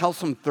not gonna tell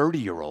some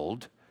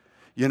 30-year-old,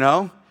 you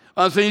know,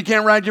 so you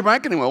can't ride your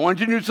bike anymore. Why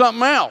don't you do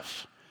something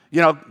else?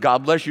 You know,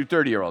 God bless you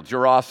 30-year-olds,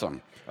 you're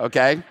awesome,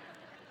 okay?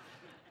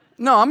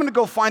 No, I'm gonna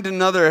go find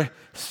another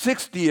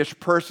 60-ish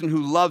person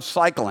who loves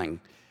cycling,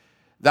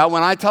 that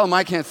when I tell him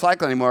I can't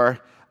cycle anymore,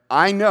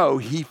 I know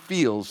he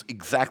feels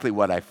exactly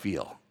what I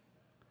feel.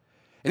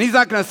 And he's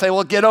not going to say,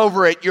 well, get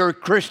over it, you're a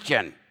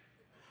Christian.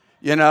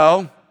 You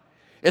know?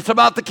 It's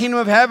about the kingdom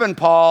of heaven,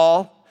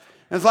 Paul.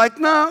 And it's like,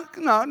 no.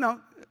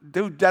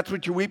 Dude, that's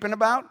what you're weeping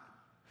about?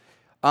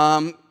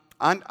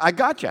 I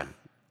got you.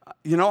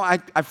 You know,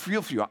 I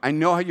feel for you. I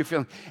know how you're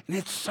feeling. And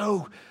it's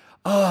so,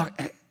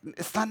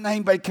 it's not that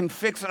anybody can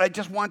fix it. I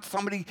just want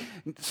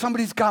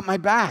somebody's got my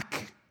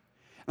back.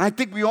 And I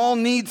think we all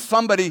need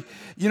somebody,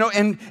 you know,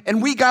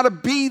 and we got to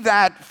be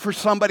that for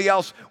somebody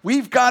else.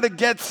 We've got to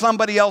get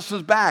somebody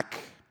else's back.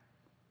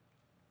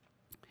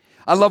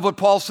 I love what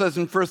Paul says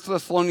in 1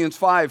 Thessalonians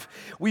 5.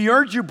 We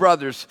urge you,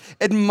 brothers,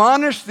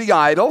 admonish the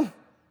idle,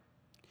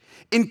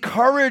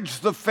 encourage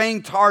the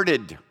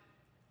faint-hearted,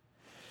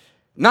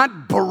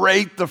 not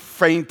berate the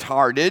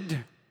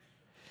faint-hearted,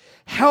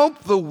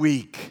 help the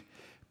weak,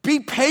 be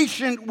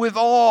patient with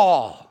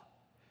all.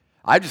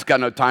 I just got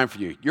no time for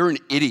you. You're an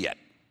idiot.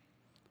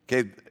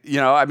 Okay, you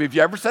know, I mean, have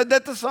you ever said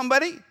that to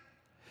somebody?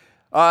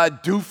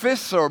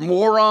 Doofus or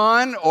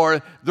moron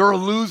or they're a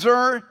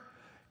loser,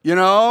 you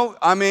know?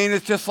 I mean,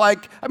 it's just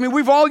like,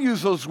 we've all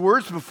used those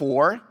words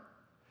before.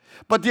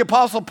 But the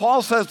Apostle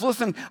Paul says,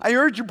 listen, I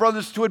urge you,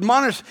 brothers, to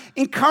admonish,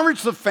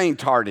 encourage the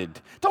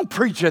faint-hearted. Don't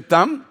preach at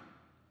them.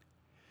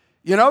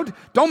 You know,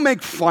 don't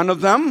make fun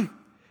of them.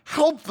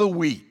 Help the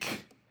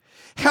weak.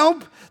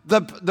 Help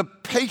the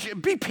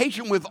patient. Be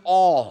patient with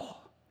all.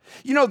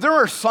 You know, there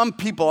are some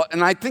people,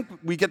 and I think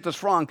we get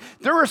this wrong,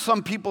 there are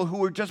some people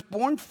who are just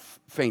born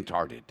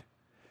faint-hearted.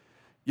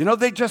 You know,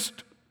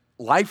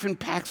 life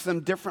impacts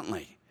them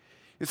differently.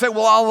 You say,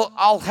 well,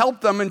 I'll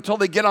help them until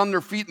they get on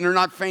their feet and they're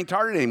not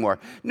faint-hearted anymore.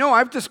 No,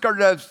 I've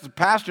discovered as the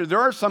pastor, there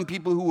are some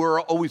people who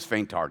are always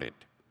faint-hearted.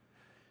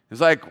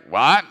 It's like,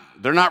 what?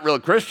 They're not real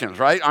Christians,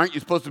 right? Aren't you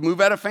supposed to move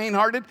out of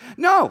faint-hearted?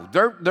 No,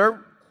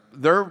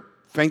 they're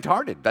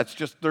faint-hearted. That's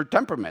just their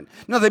temperament.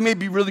 Now, they may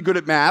be really good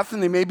at math,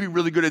 and they may be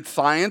really good at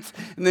science,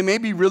 and they may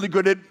be really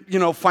good at, you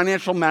know,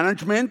 financial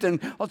management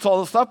and that's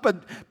all the stuff,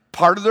 but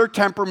part of their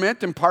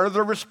temperament and part of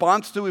their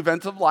response to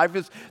events of life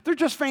is they're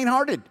just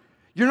faint-hearted.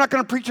 You're not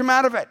going to preach them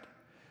out of it.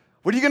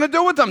 What are you going to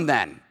do with them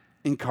then?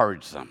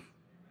 Encourage them.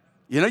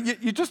 You know,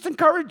 you just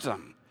encourage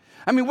them.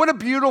 I mean, what a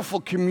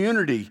beautiful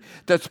community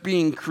that's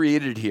being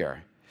created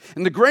here.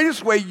 And the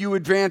greatest way you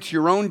advance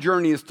your own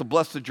journey is to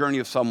bless the journey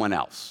of someone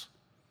else.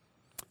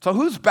 So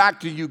whose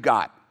back do you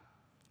got?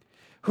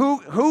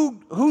 Who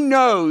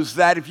knows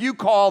that if you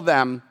call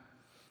them,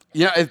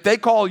 you know, if they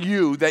call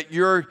you, that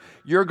you're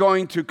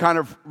going to kind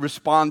of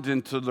respond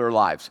into their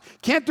lives?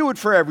 Can't do it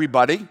for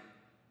everybody.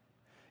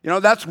 You know,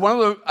 that's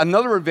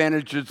another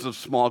advantages of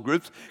small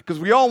groups, because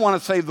we all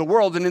want to save the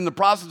world, and in the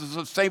process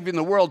of saving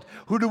the world,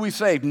 who do we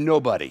save?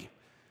 Nobody.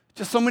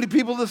 Just so many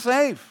people to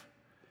save.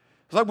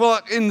 It's like, well,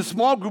 in the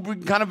small group, we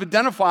can kind of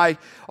identify,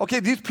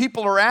 okay, these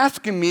people are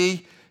asking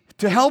me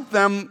to help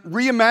them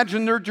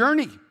reimagine their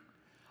journey.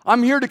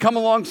 I'm here to come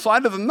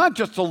alongside of them, not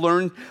just to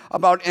learn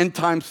about end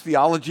times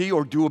theology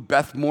or do a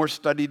Beth Moore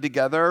study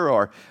together,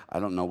 or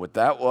I don't know what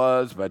that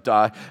was, but,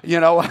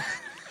 you know,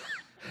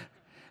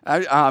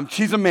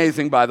 she's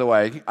amazing, by the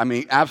way. I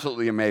mean,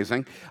 absolutely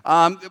amazing.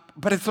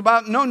 But it's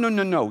about,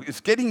 no.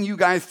 It's getting you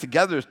guys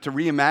together to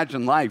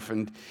reimagine life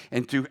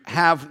and to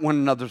have one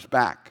another's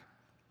back.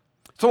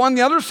 So on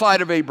the other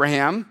side of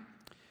Abraham,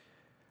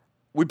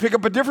 we pick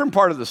up a different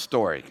part of the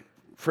story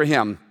for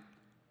him.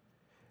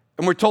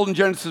 And we're told in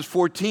Genesis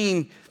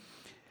 14,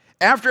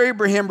 after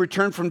Abraham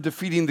returned from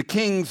defeating the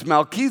kings,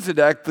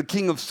 Melchizedek, the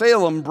king of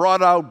Salem,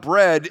 brought out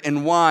bread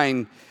and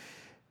wine.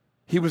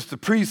 He was the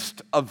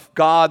priest of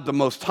God the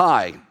Most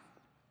High.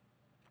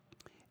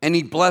 And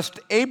he blessed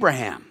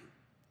Abraham.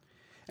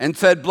 and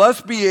said,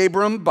 "Blessed be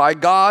Abram by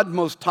God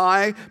Most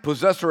High,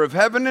 possessor of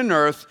heaven and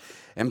earth,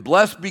 and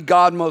blessed be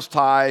God Most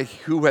High,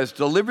 who has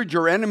delivered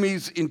your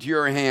enemies into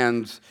your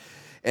hands."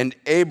 And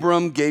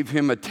Abram gave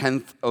him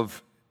 1/10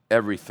 of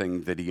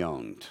everything that he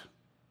owned.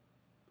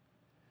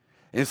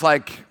 And it's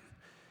like,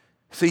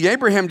 see,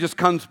 Abraham just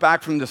comes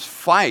back from this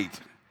fight,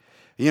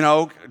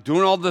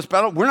 doing all this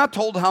battle. We're not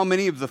told how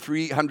many of the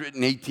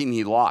 318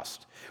 he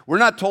lost. We're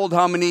not told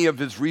how many of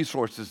his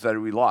resources that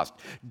he lost.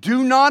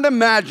 Do not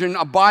imagine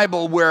a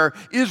Bible where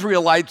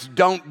Israelites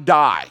don't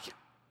die.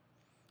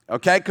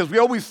 Okay? Because we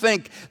always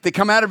think they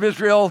come out of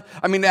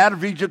out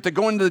of Egypt, they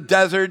go into the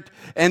desert,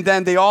 and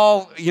then they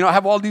all,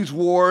 have all these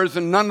wars,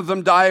 and none of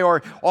them die,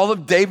 or all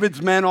of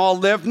David's men all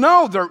live.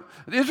 No, the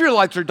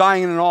Israelites are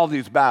dying in all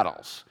these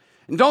battles.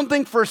 And don't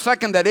think for a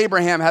second that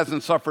Abraham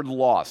hasn't suffered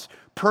loss,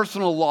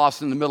 personal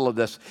loss in the middle of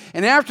this.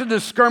 And after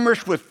this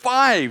skirmish with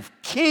 5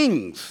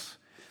 kings,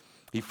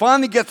 he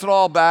finally gets it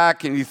all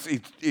back, and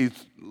he's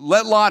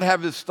let Lot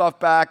have his stuff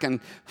back and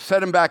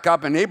set him back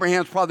up. And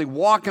Abraham's probably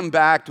walking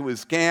back to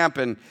his camp,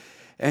 and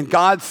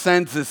God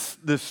sends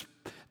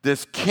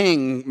this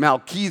king,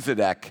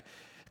 Melchizedek,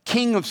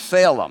 king of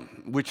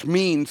Salem, which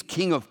means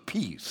king of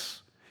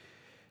peace.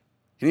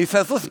 And he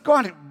says, "Listen, go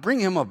on, bring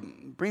him a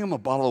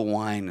bottle of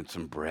wine and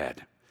some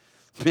bread."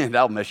 Man,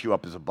 that'll mess you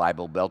up as a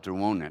Bible belter,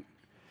 won't it?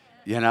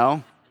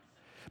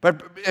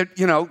 But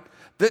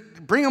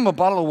bring him a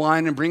bottle of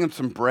wine and bring him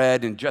some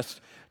bread, and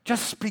just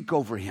speak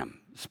over him.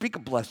 Speak a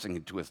blessing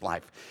into his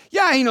life.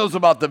 Yeah, he knows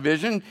about the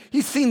vision.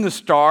 He's seen the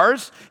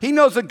stars. He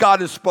knows that God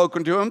has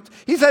spoken to him.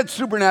 He's had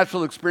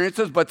supernatural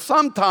experiences, but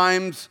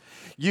sometimes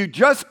you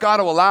just got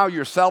to allow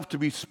yourself to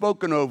be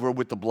spoken over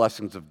with the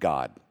blessings of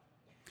God.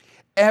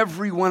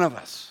 Every one of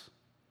us.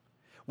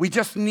 We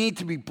just need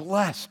to be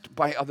blessed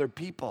by other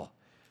people.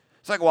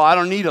 It's like, well, I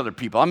don't need other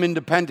people. I'm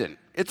independent.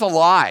 It's a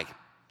lie.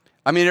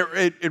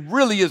 It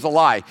really is a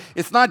lie.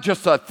 It's not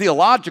just a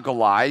theological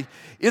lie.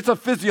 It's a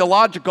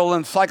physiological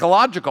and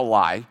psychological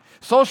lie.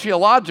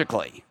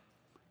 Sociologically,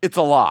 it's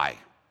a lie.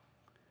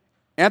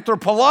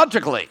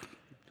 Anthropologically,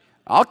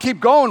 I'll keep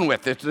going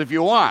with it if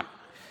you want.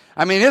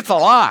 It's a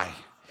lie.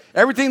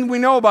 Everything we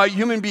know about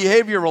human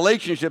behavior,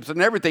 relationships,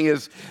 and everything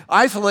is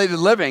isolated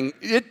living.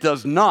 It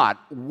does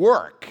not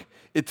work.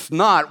 It's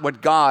not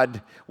what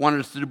God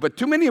wanted us to do. But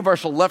too many of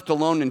us are left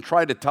alone and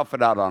try to tough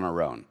it out on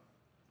our own.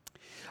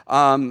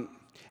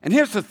 And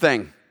here's the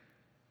thing.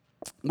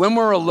 When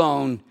we're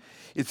alone,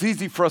 it's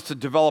easy for us to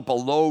develop a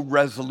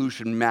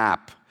low-resolution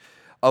map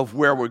of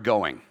where we're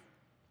going.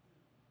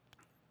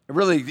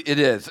 It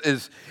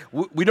is.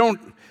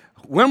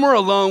 When we're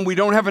alone, we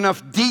don't have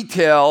enough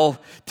detail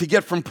to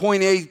get from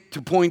point A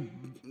to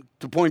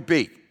point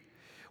B.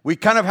 We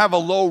kind of have a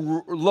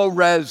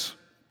low-res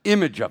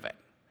image of it.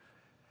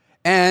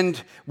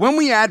 And when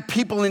we add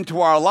people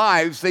into our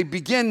lives, they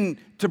begin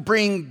to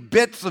bring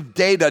bits of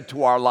data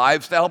to our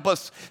lives to help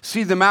us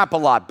see the map a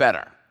lot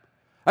better.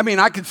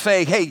 I could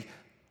say, hey,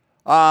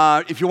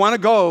 if you want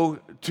to go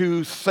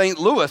to St.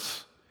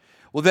 Louis,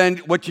 well, then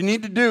what you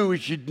need to do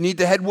is you need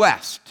to head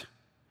west.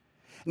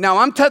 Now,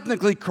 I'm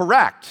technically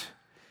correct,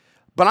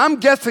 but I'm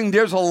guessing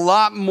there's a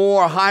lot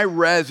more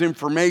high-res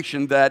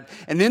information that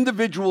an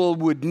individual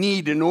would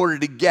need in order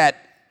to get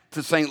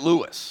to St.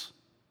 Louis.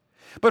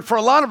 But for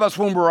a lot of us,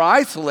 when we're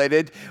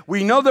isolated,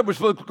 we know that we're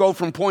supposed to go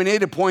from point A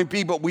to point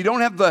B, but we don't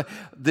have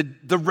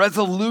the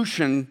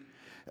resolution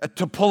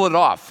to pull it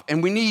off.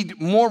 And we need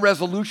more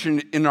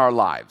resolution in our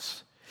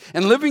lives.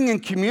 And living in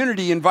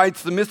community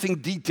invites the missing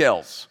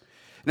details.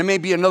 And it may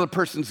be another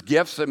person's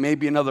gifts, it may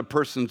be another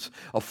person's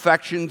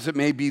affections, it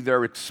may be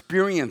their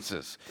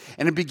experiences.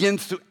 And it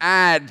begins to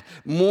add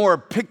more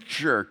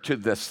picture to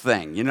this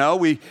thing.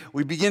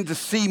 We begin to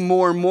see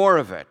more and more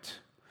of it.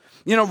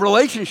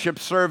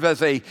 Relationships serve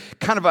as a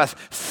kind of a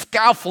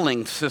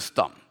scaffolding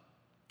system.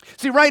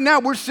 See, right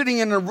now we're sitting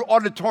in an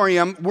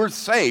auditorium, we're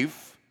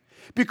safe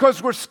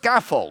because we're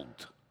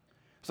scaffolded.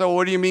 So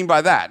what do you mean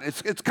by that?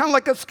 It's kind of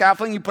like a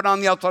scaffolding you put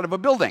on the outside of a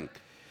building.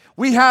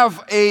 We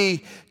have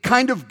a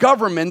kind of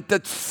government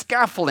that's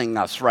scaffolding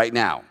us right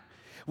now.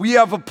 We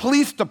have a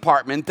police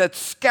department that's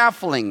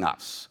scaffolding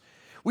us.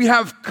 We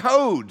have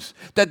codes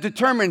that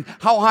determine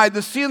how high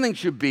the ceiling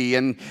should be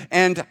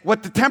and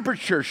what the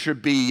temperature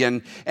should be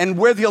and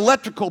where the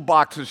electrical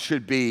boxes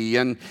should be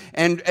and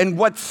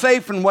what's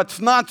safe and what's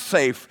not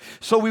safe.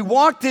 So we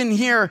walked in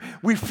here,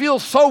 we feel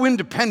so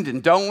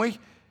independent, don't we?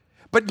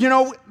 But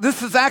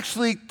this is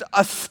actually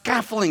a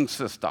scaffolding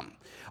system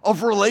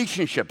of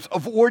relationships,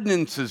 of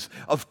ordinances,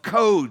 of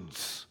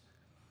codes.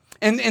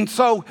 And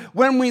so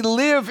when we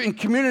live in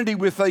community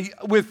with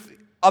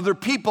other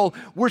people,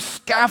 we're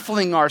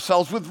scaffolding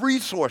ourselves with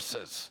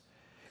resources.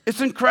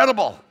 It's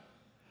incredible.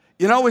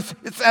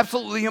 It's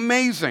absolutely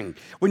amazing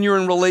when you're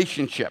in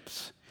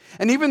relationships.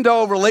 And even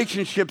though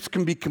relationships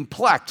can be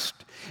complex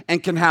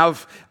and can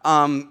have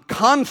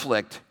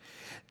conflict,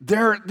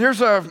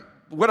 there's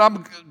what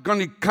I'm going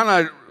to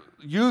kind of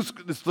use,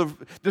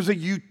 there's a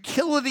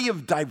utility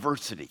of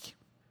diversity.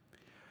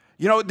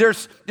 You know,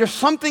 there's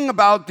something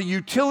about the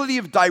utility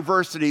of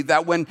diversity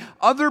that when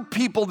other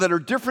people that are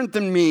different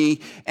than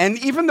me, and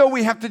even though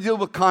we have to deal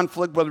with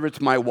conflict, whether it's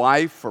my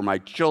wife or my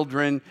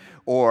children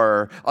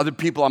or other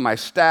people on my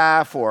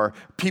staff or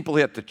people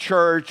at the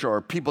church or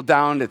people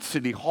down at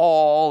City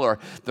Hall or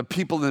the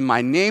people in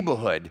my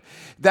neighborhood,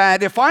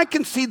 that if I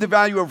can see the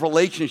value of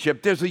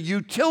relationship, there's a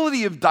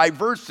utility of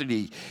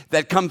diversity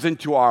that comes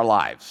into our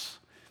lives.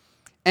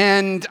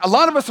 And a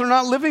lot of us are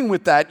not living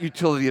with that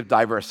utility of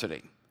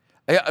diversity.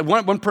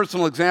 One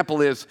personal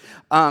example is,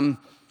 I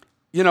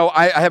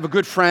have a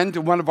good friend,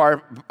 one of our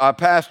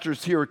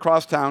pastors here at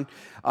Crosstown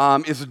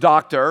is a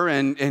doctor,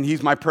 and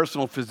he's my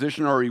personal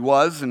physician, or he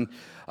was. And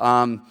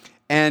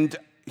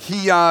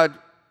he, so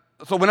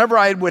whenever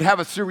I would have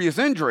a serious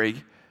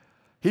injury,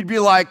 he'd be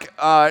like,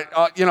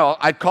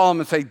 I'd call him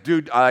and say,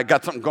 dude, I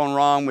got something going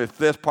wrong with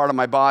this part of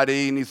my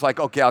body. And he's like,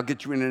 okay, I'll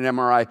get you in an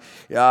MRI.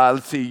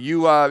 Let's see,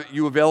 you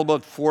available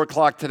at 4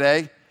 o'clock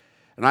today?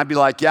 And I'd be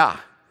like, yeah.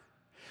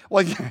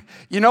 Well,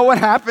 you know what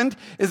happened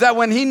is that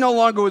when he no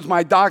longer was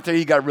my doctor,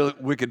 he got really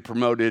wicked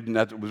promoted, and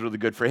that was really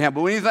good for him. But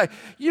when he's like,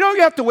 you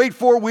have to wait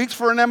 4 weeks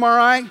for an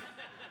MRI?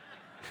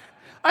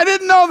 I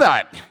didn't know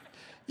that.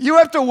 You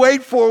have to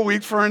wait 4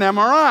 weeks for an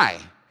MRI.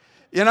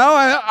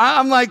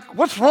 I'm like,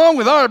 what's wrong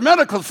with our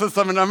medical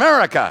system in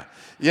America?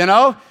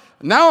 Now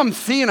I'm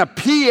seeing a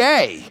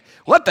PA.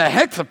 What the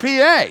heck's a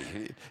PA?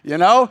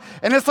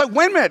 And it's like,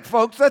 wait a minute,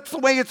 folks, that's the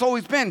way it's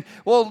always been.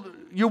 Well,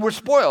 you were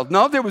spoiled.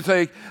 No, there was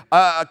a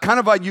kind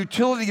of a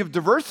utility of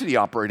diversity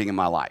operating in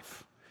my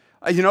life.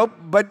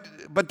 But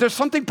there's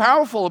something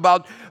powerful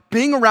about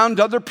being around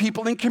other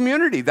people in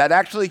community that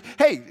actually,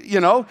 hey,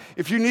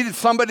 if you needed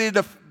somebody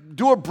to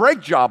do a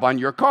brake job on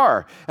your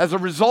car as a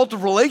result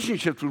of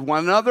relationships with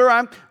one another,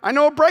 I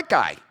know a brake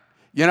guy.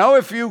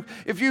 If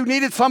you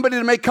needed somebody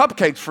to make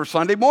cupcakes for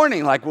Sunday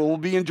morning, like we'll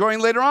be enjoying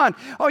later on,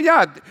 oh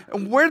yeah,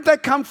 where did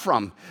that come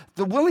from?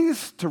 The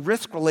willingness to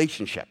risk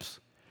relationships.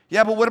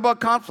 Yeah, but what about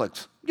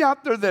conflicts? Yeah,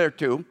 they're there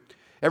too.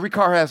 Every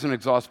car has an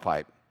exhaust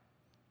pipe,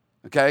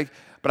 okay?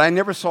 But I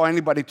never saw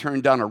anybody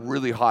turn down a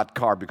really hot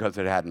car because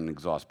it had an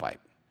exhaust pipe.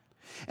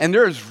 And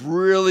there's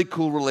really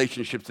cool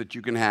relationships that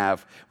you can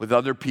have with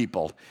other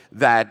people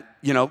that,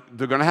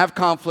 they're going to have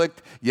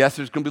conflict. Yes,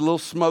 there's going to be a little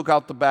smoke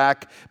out the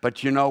back,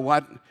 but you know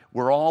what?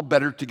 We're all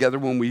better together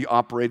when we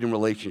operate in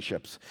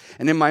relationships.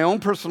 And in my own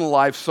personal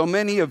life, so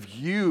many of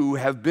you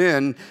have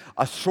been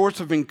a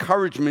source of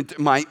encouragement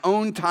in my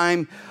own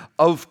time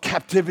of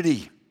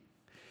captivity,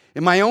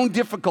 in my own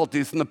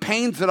difficulties and the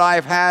pains that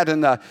I've had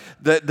and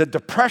the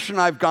depression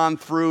I've gone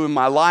through in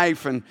my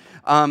life. And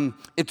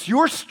it's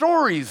your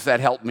stories that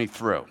helped me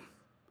through.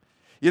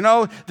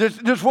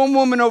 There's one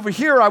woman over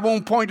here, I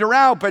won't point her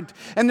out,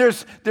 and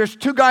there's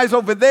 2 guys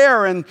over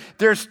there, and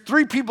there's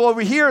 3 people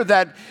over here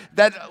that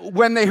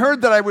when they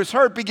heard that I was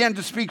hurt, began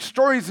to speak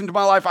stories into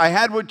my life. I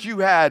had what you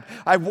had.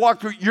 I've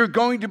walked through. You're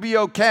going to be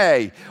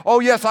okay. Oh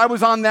yes, I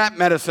was on that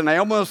medicine. I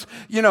almost,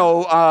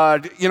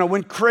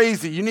 went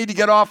crazy. You need to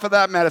get off of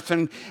that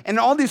medicine, and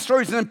all these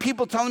stories. And then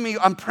people telling me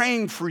I'm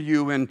praying for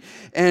you and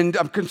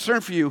I'm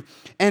concerned for you,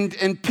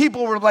 and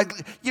people were like,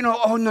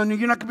 oh no,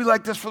 you're not going to be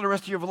like this for the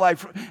rest of your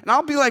life. And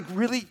I'll be like,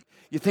 really?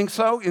 You think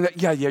so?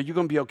 Yeah, you're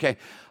going to be okay.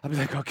 I'll be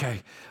like,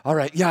 okay, all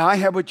right. Yeah, I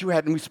have what you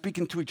had, and we speak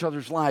into each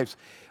other's lives.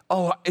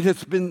 Oh,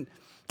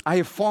 I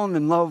have fallen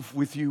in love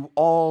with you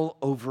all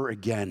over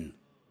again.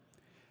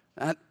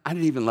 I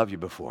didn't even love you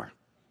before.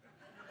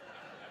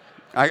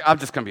 I'm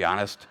just going to be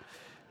honest.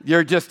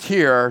 You're just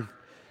here,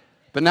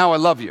 but now I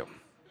love you.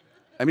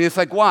 It's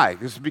like, why?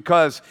 It's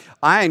because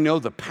I know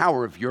the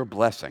power of your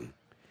blessing.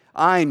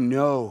 I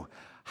know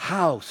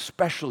how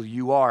special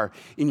you are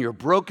in your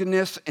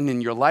brokenness and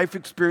in your life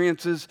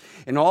experiences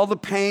and all the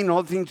pain,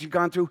 all the things you've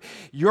gone through.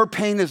 Your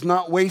pain is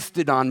not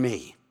wasted on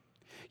me.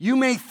 You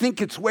may think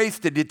it's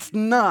wasted. It's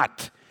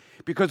not.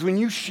 Because when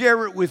you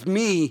share it with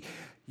me,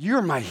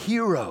 you're my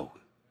hero.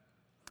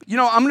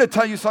 I'm going to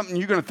tell you something.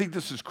 You're going to think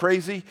this is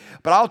crazy,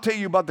 but I'll tell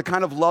you about the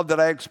kind of love that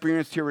I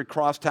experienced here at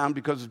Crosstown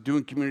because of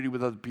doing community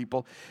with other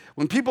people.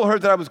 When people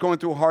heard that I was going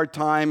through a hard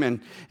time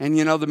and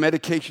the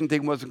medication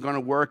thing wasn't going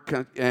to work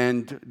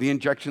and the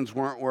injections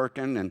weren't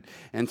working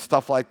and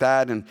stuff like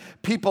that, and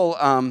people,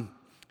 and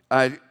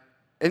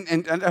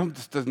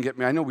this doesn't get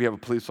me. I know we have a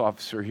police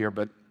officer here,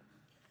 but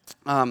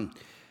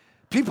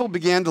people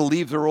began to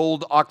leave their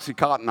old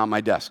OxyContin on my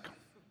desk.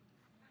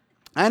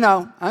 I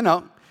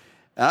know.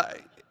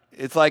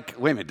 It's like,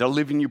 wait a minute, they're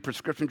leaving you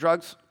prescription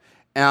drugs?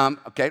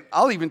 Okay,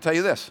 I'll even tell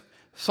you this.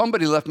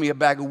 Somebody left me a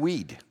bag of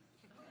weed.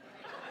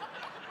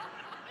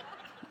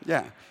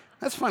 Yeah,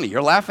 that's funny.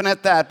 You're laughing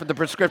at that, but the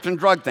prescription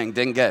drug thing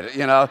didn't get it,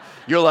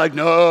 You're like,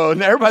 no,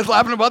 and everybody's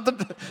laughing about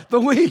the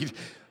weed.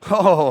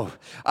 Oh,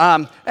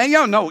 and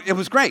no, it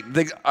was great.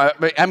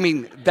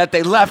 That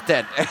they left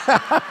it.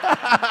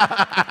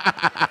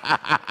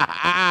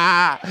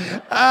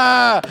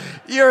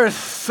 You're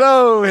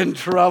so in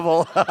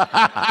trouble.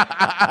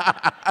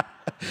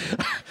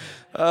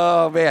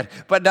 Oh man!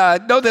 But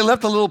no, they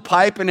left a little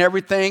pipe and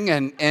everything,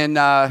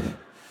 and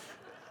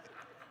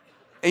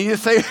you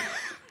say,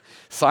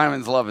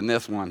 Simon's loving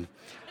this one.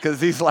 Because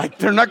he's like,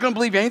 they're not going to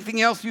believe anything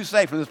else you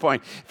say from this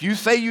point. If you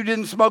say you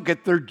didn't smoke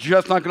it, they're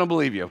just not going to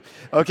believe you,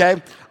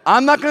 okay?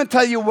 I'm not going to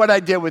tell you what I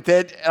did with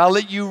it. I'll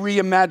let you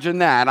reimagine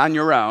that on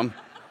your own.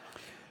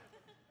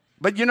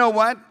 But you know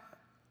what?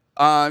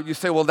 You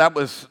say, well, that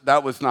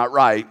was not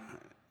right.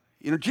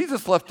 You know,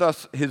 Jesus left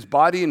us his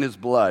body and his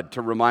blood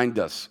to remind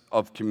us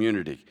of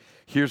community.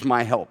 Here's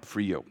my help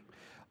for you.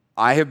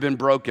 I have been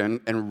broken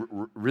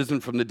and risen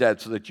from the dead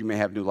so that you may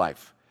have new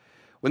life.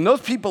 When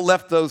those people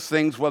left those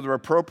things, whether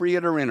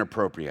appropriate or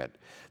inappropriate,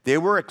 they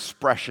were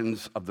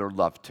expressions of their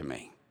love to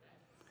me.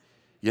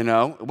 You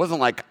know, it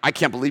wasn't like, I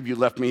can't believe you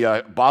left me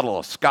a bottle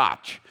of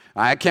scotch.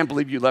 I can't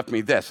believe you left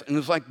me this. And it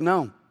was like,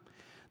 no,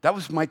 that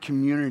was my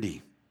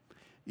community.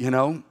 You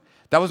know,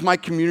 that was my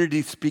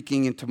community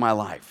speaking into my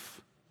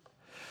life.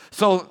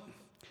 So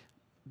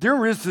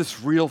there is this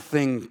real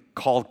thing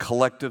called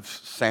collective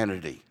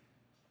sanity.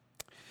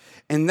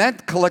 And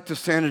that collective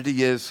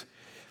sanity is,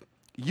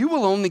 you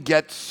will only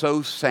get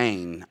so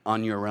sane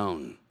on your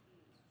own.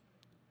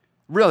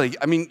 Really,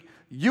 I mean,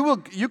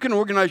 you can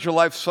organize your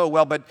life so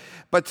well,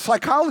 but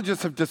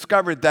psychologists have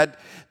discovered that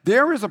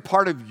there is a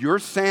part of your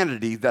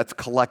sanity that's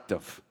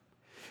collective.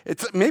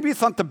 Maybe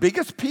it's not the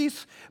biggest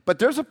piece, but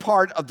there's a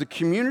part of the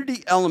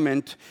community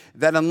element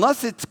that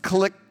unless it's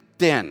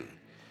clicked in,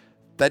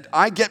 that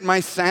I get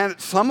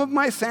some of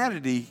my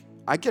sanity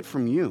I get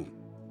from you,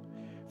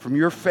 from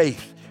your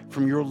faith,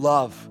 from your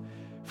love,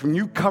 from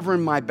you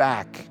covering my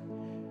back.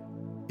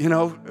 You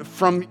know,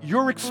 from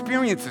your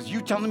experiences,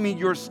 you telling me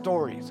your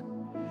stories.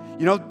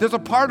 You know, there's a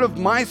part of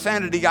my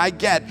sanity I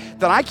get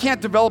that I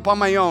can't develop on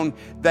my own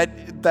that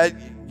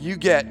you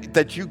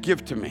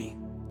give to me.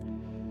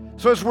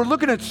 So as we're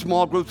looking at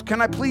small groups,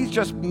 can I please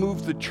just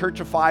move the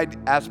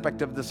churchified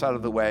aspect of this out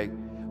of the way?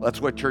 That's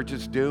what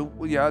churches do?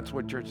 Well, yeah, that's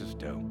what churches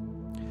do.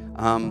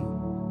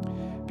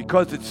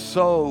 Because it's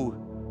so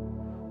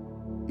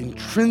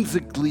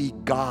intrinsically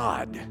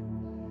God,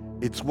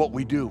 it's what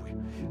we do.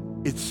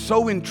 It's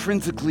so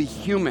intrinsically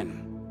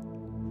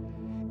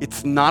human.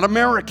 It's not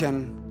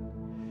American,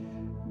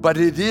 but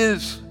it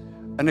is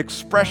an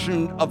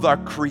expression of our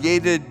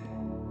created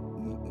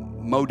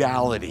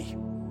modality,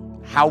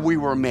 how we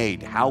were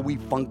made, how we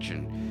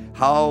function,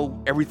 how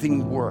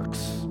everything works.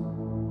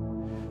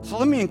 So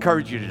let me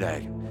encourage you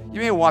today. You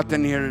may have walked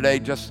in here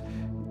today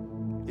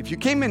if you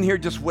came in here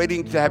just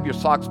waiting to have your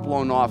socks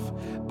blown off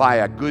by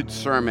a good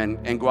sermon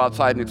and go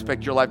outside and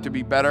expect your life to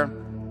be better,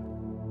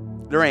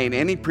 there ain't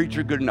any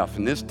preacher good enough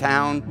in this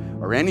town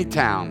or any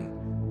town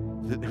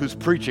whose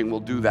preaching will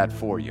do that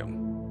for you.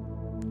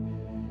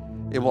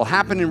 It will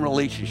happen in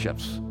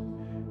relationships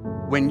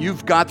when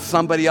you've got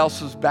somebody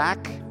else's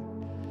back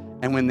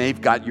and when they've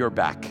got your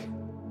back.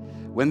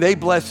 When they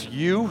bless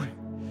you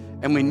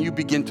and when you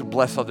begin to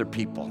bless other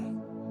people.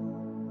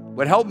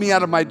 What helped me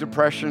out of my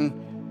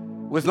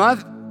depression was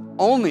not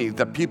only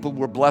that people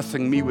were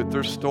blessing me with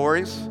their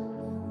stories,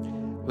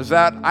 was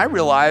that I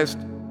realized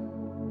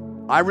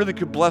I really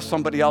could bless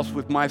somebody else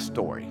with my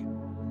story,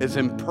 as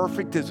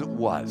imperfect as it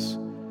was.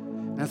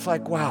 And it's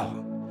like,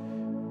 wow,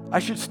 I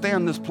should stay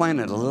on this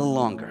planet a little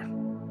longer.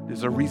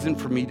 There's a reason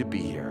for me to be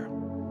here.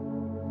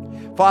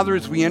 Father,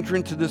 as we enter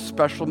into this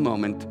special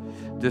moment,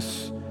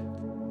 this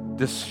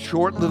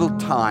short little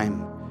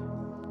time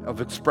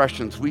of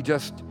expressions, we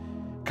just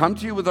come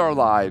to you with our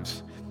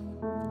lives.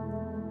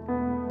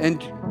 And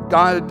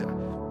God,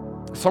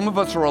 some of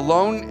us are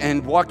alone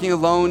and walking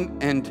alone,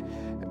 and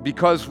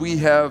because we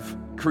have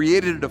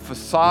created a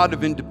facade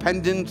of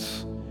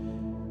independence.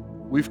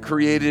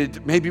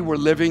 Maybe we're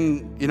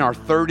living in our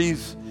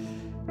 30s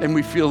and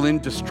we feel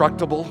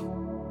indestructible.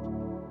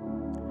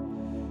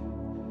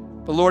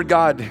 But Lord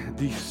God,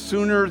 the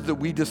sooner that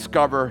we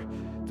discover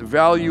the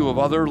value of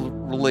other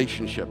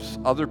relationships,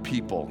 other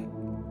people,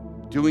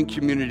 doing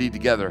community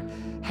together,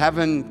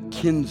 having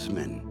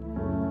kinsmen,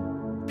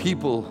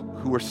 people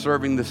who are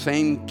serving the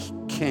same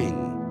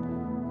king,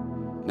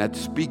 that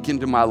speak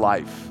into my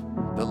life,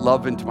 that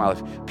love into my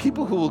life,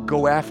 people who will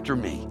go after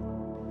me,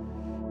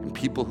 and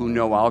people who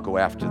know I'll go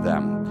after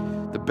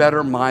them, the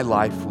better my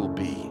life will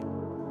be.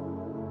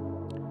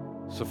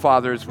 So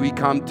Father, as we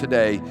come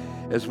today,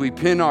 as we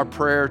pin our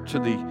prayer to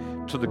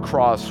the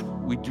cross,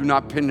 we do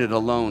not pin it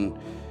alone.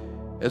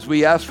 As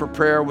we ask for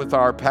prayer with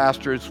our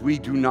pastors, we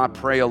do not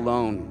pray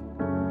alone.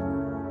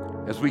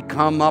 As we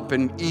come up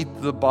and eat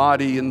the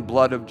body and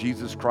blood of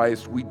Jesus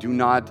Christ, we do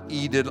not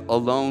eat it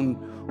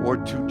alone or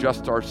to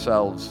just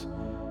ourselves,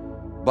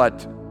 but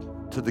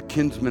to the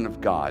kinsmen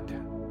of God.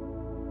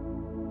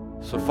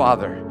 So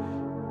Father,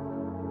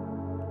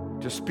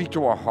 just speak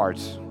to our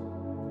hearts,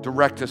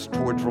 direct us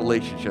towards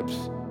relationships.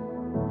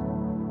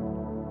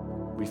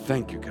 We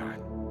thank you, God.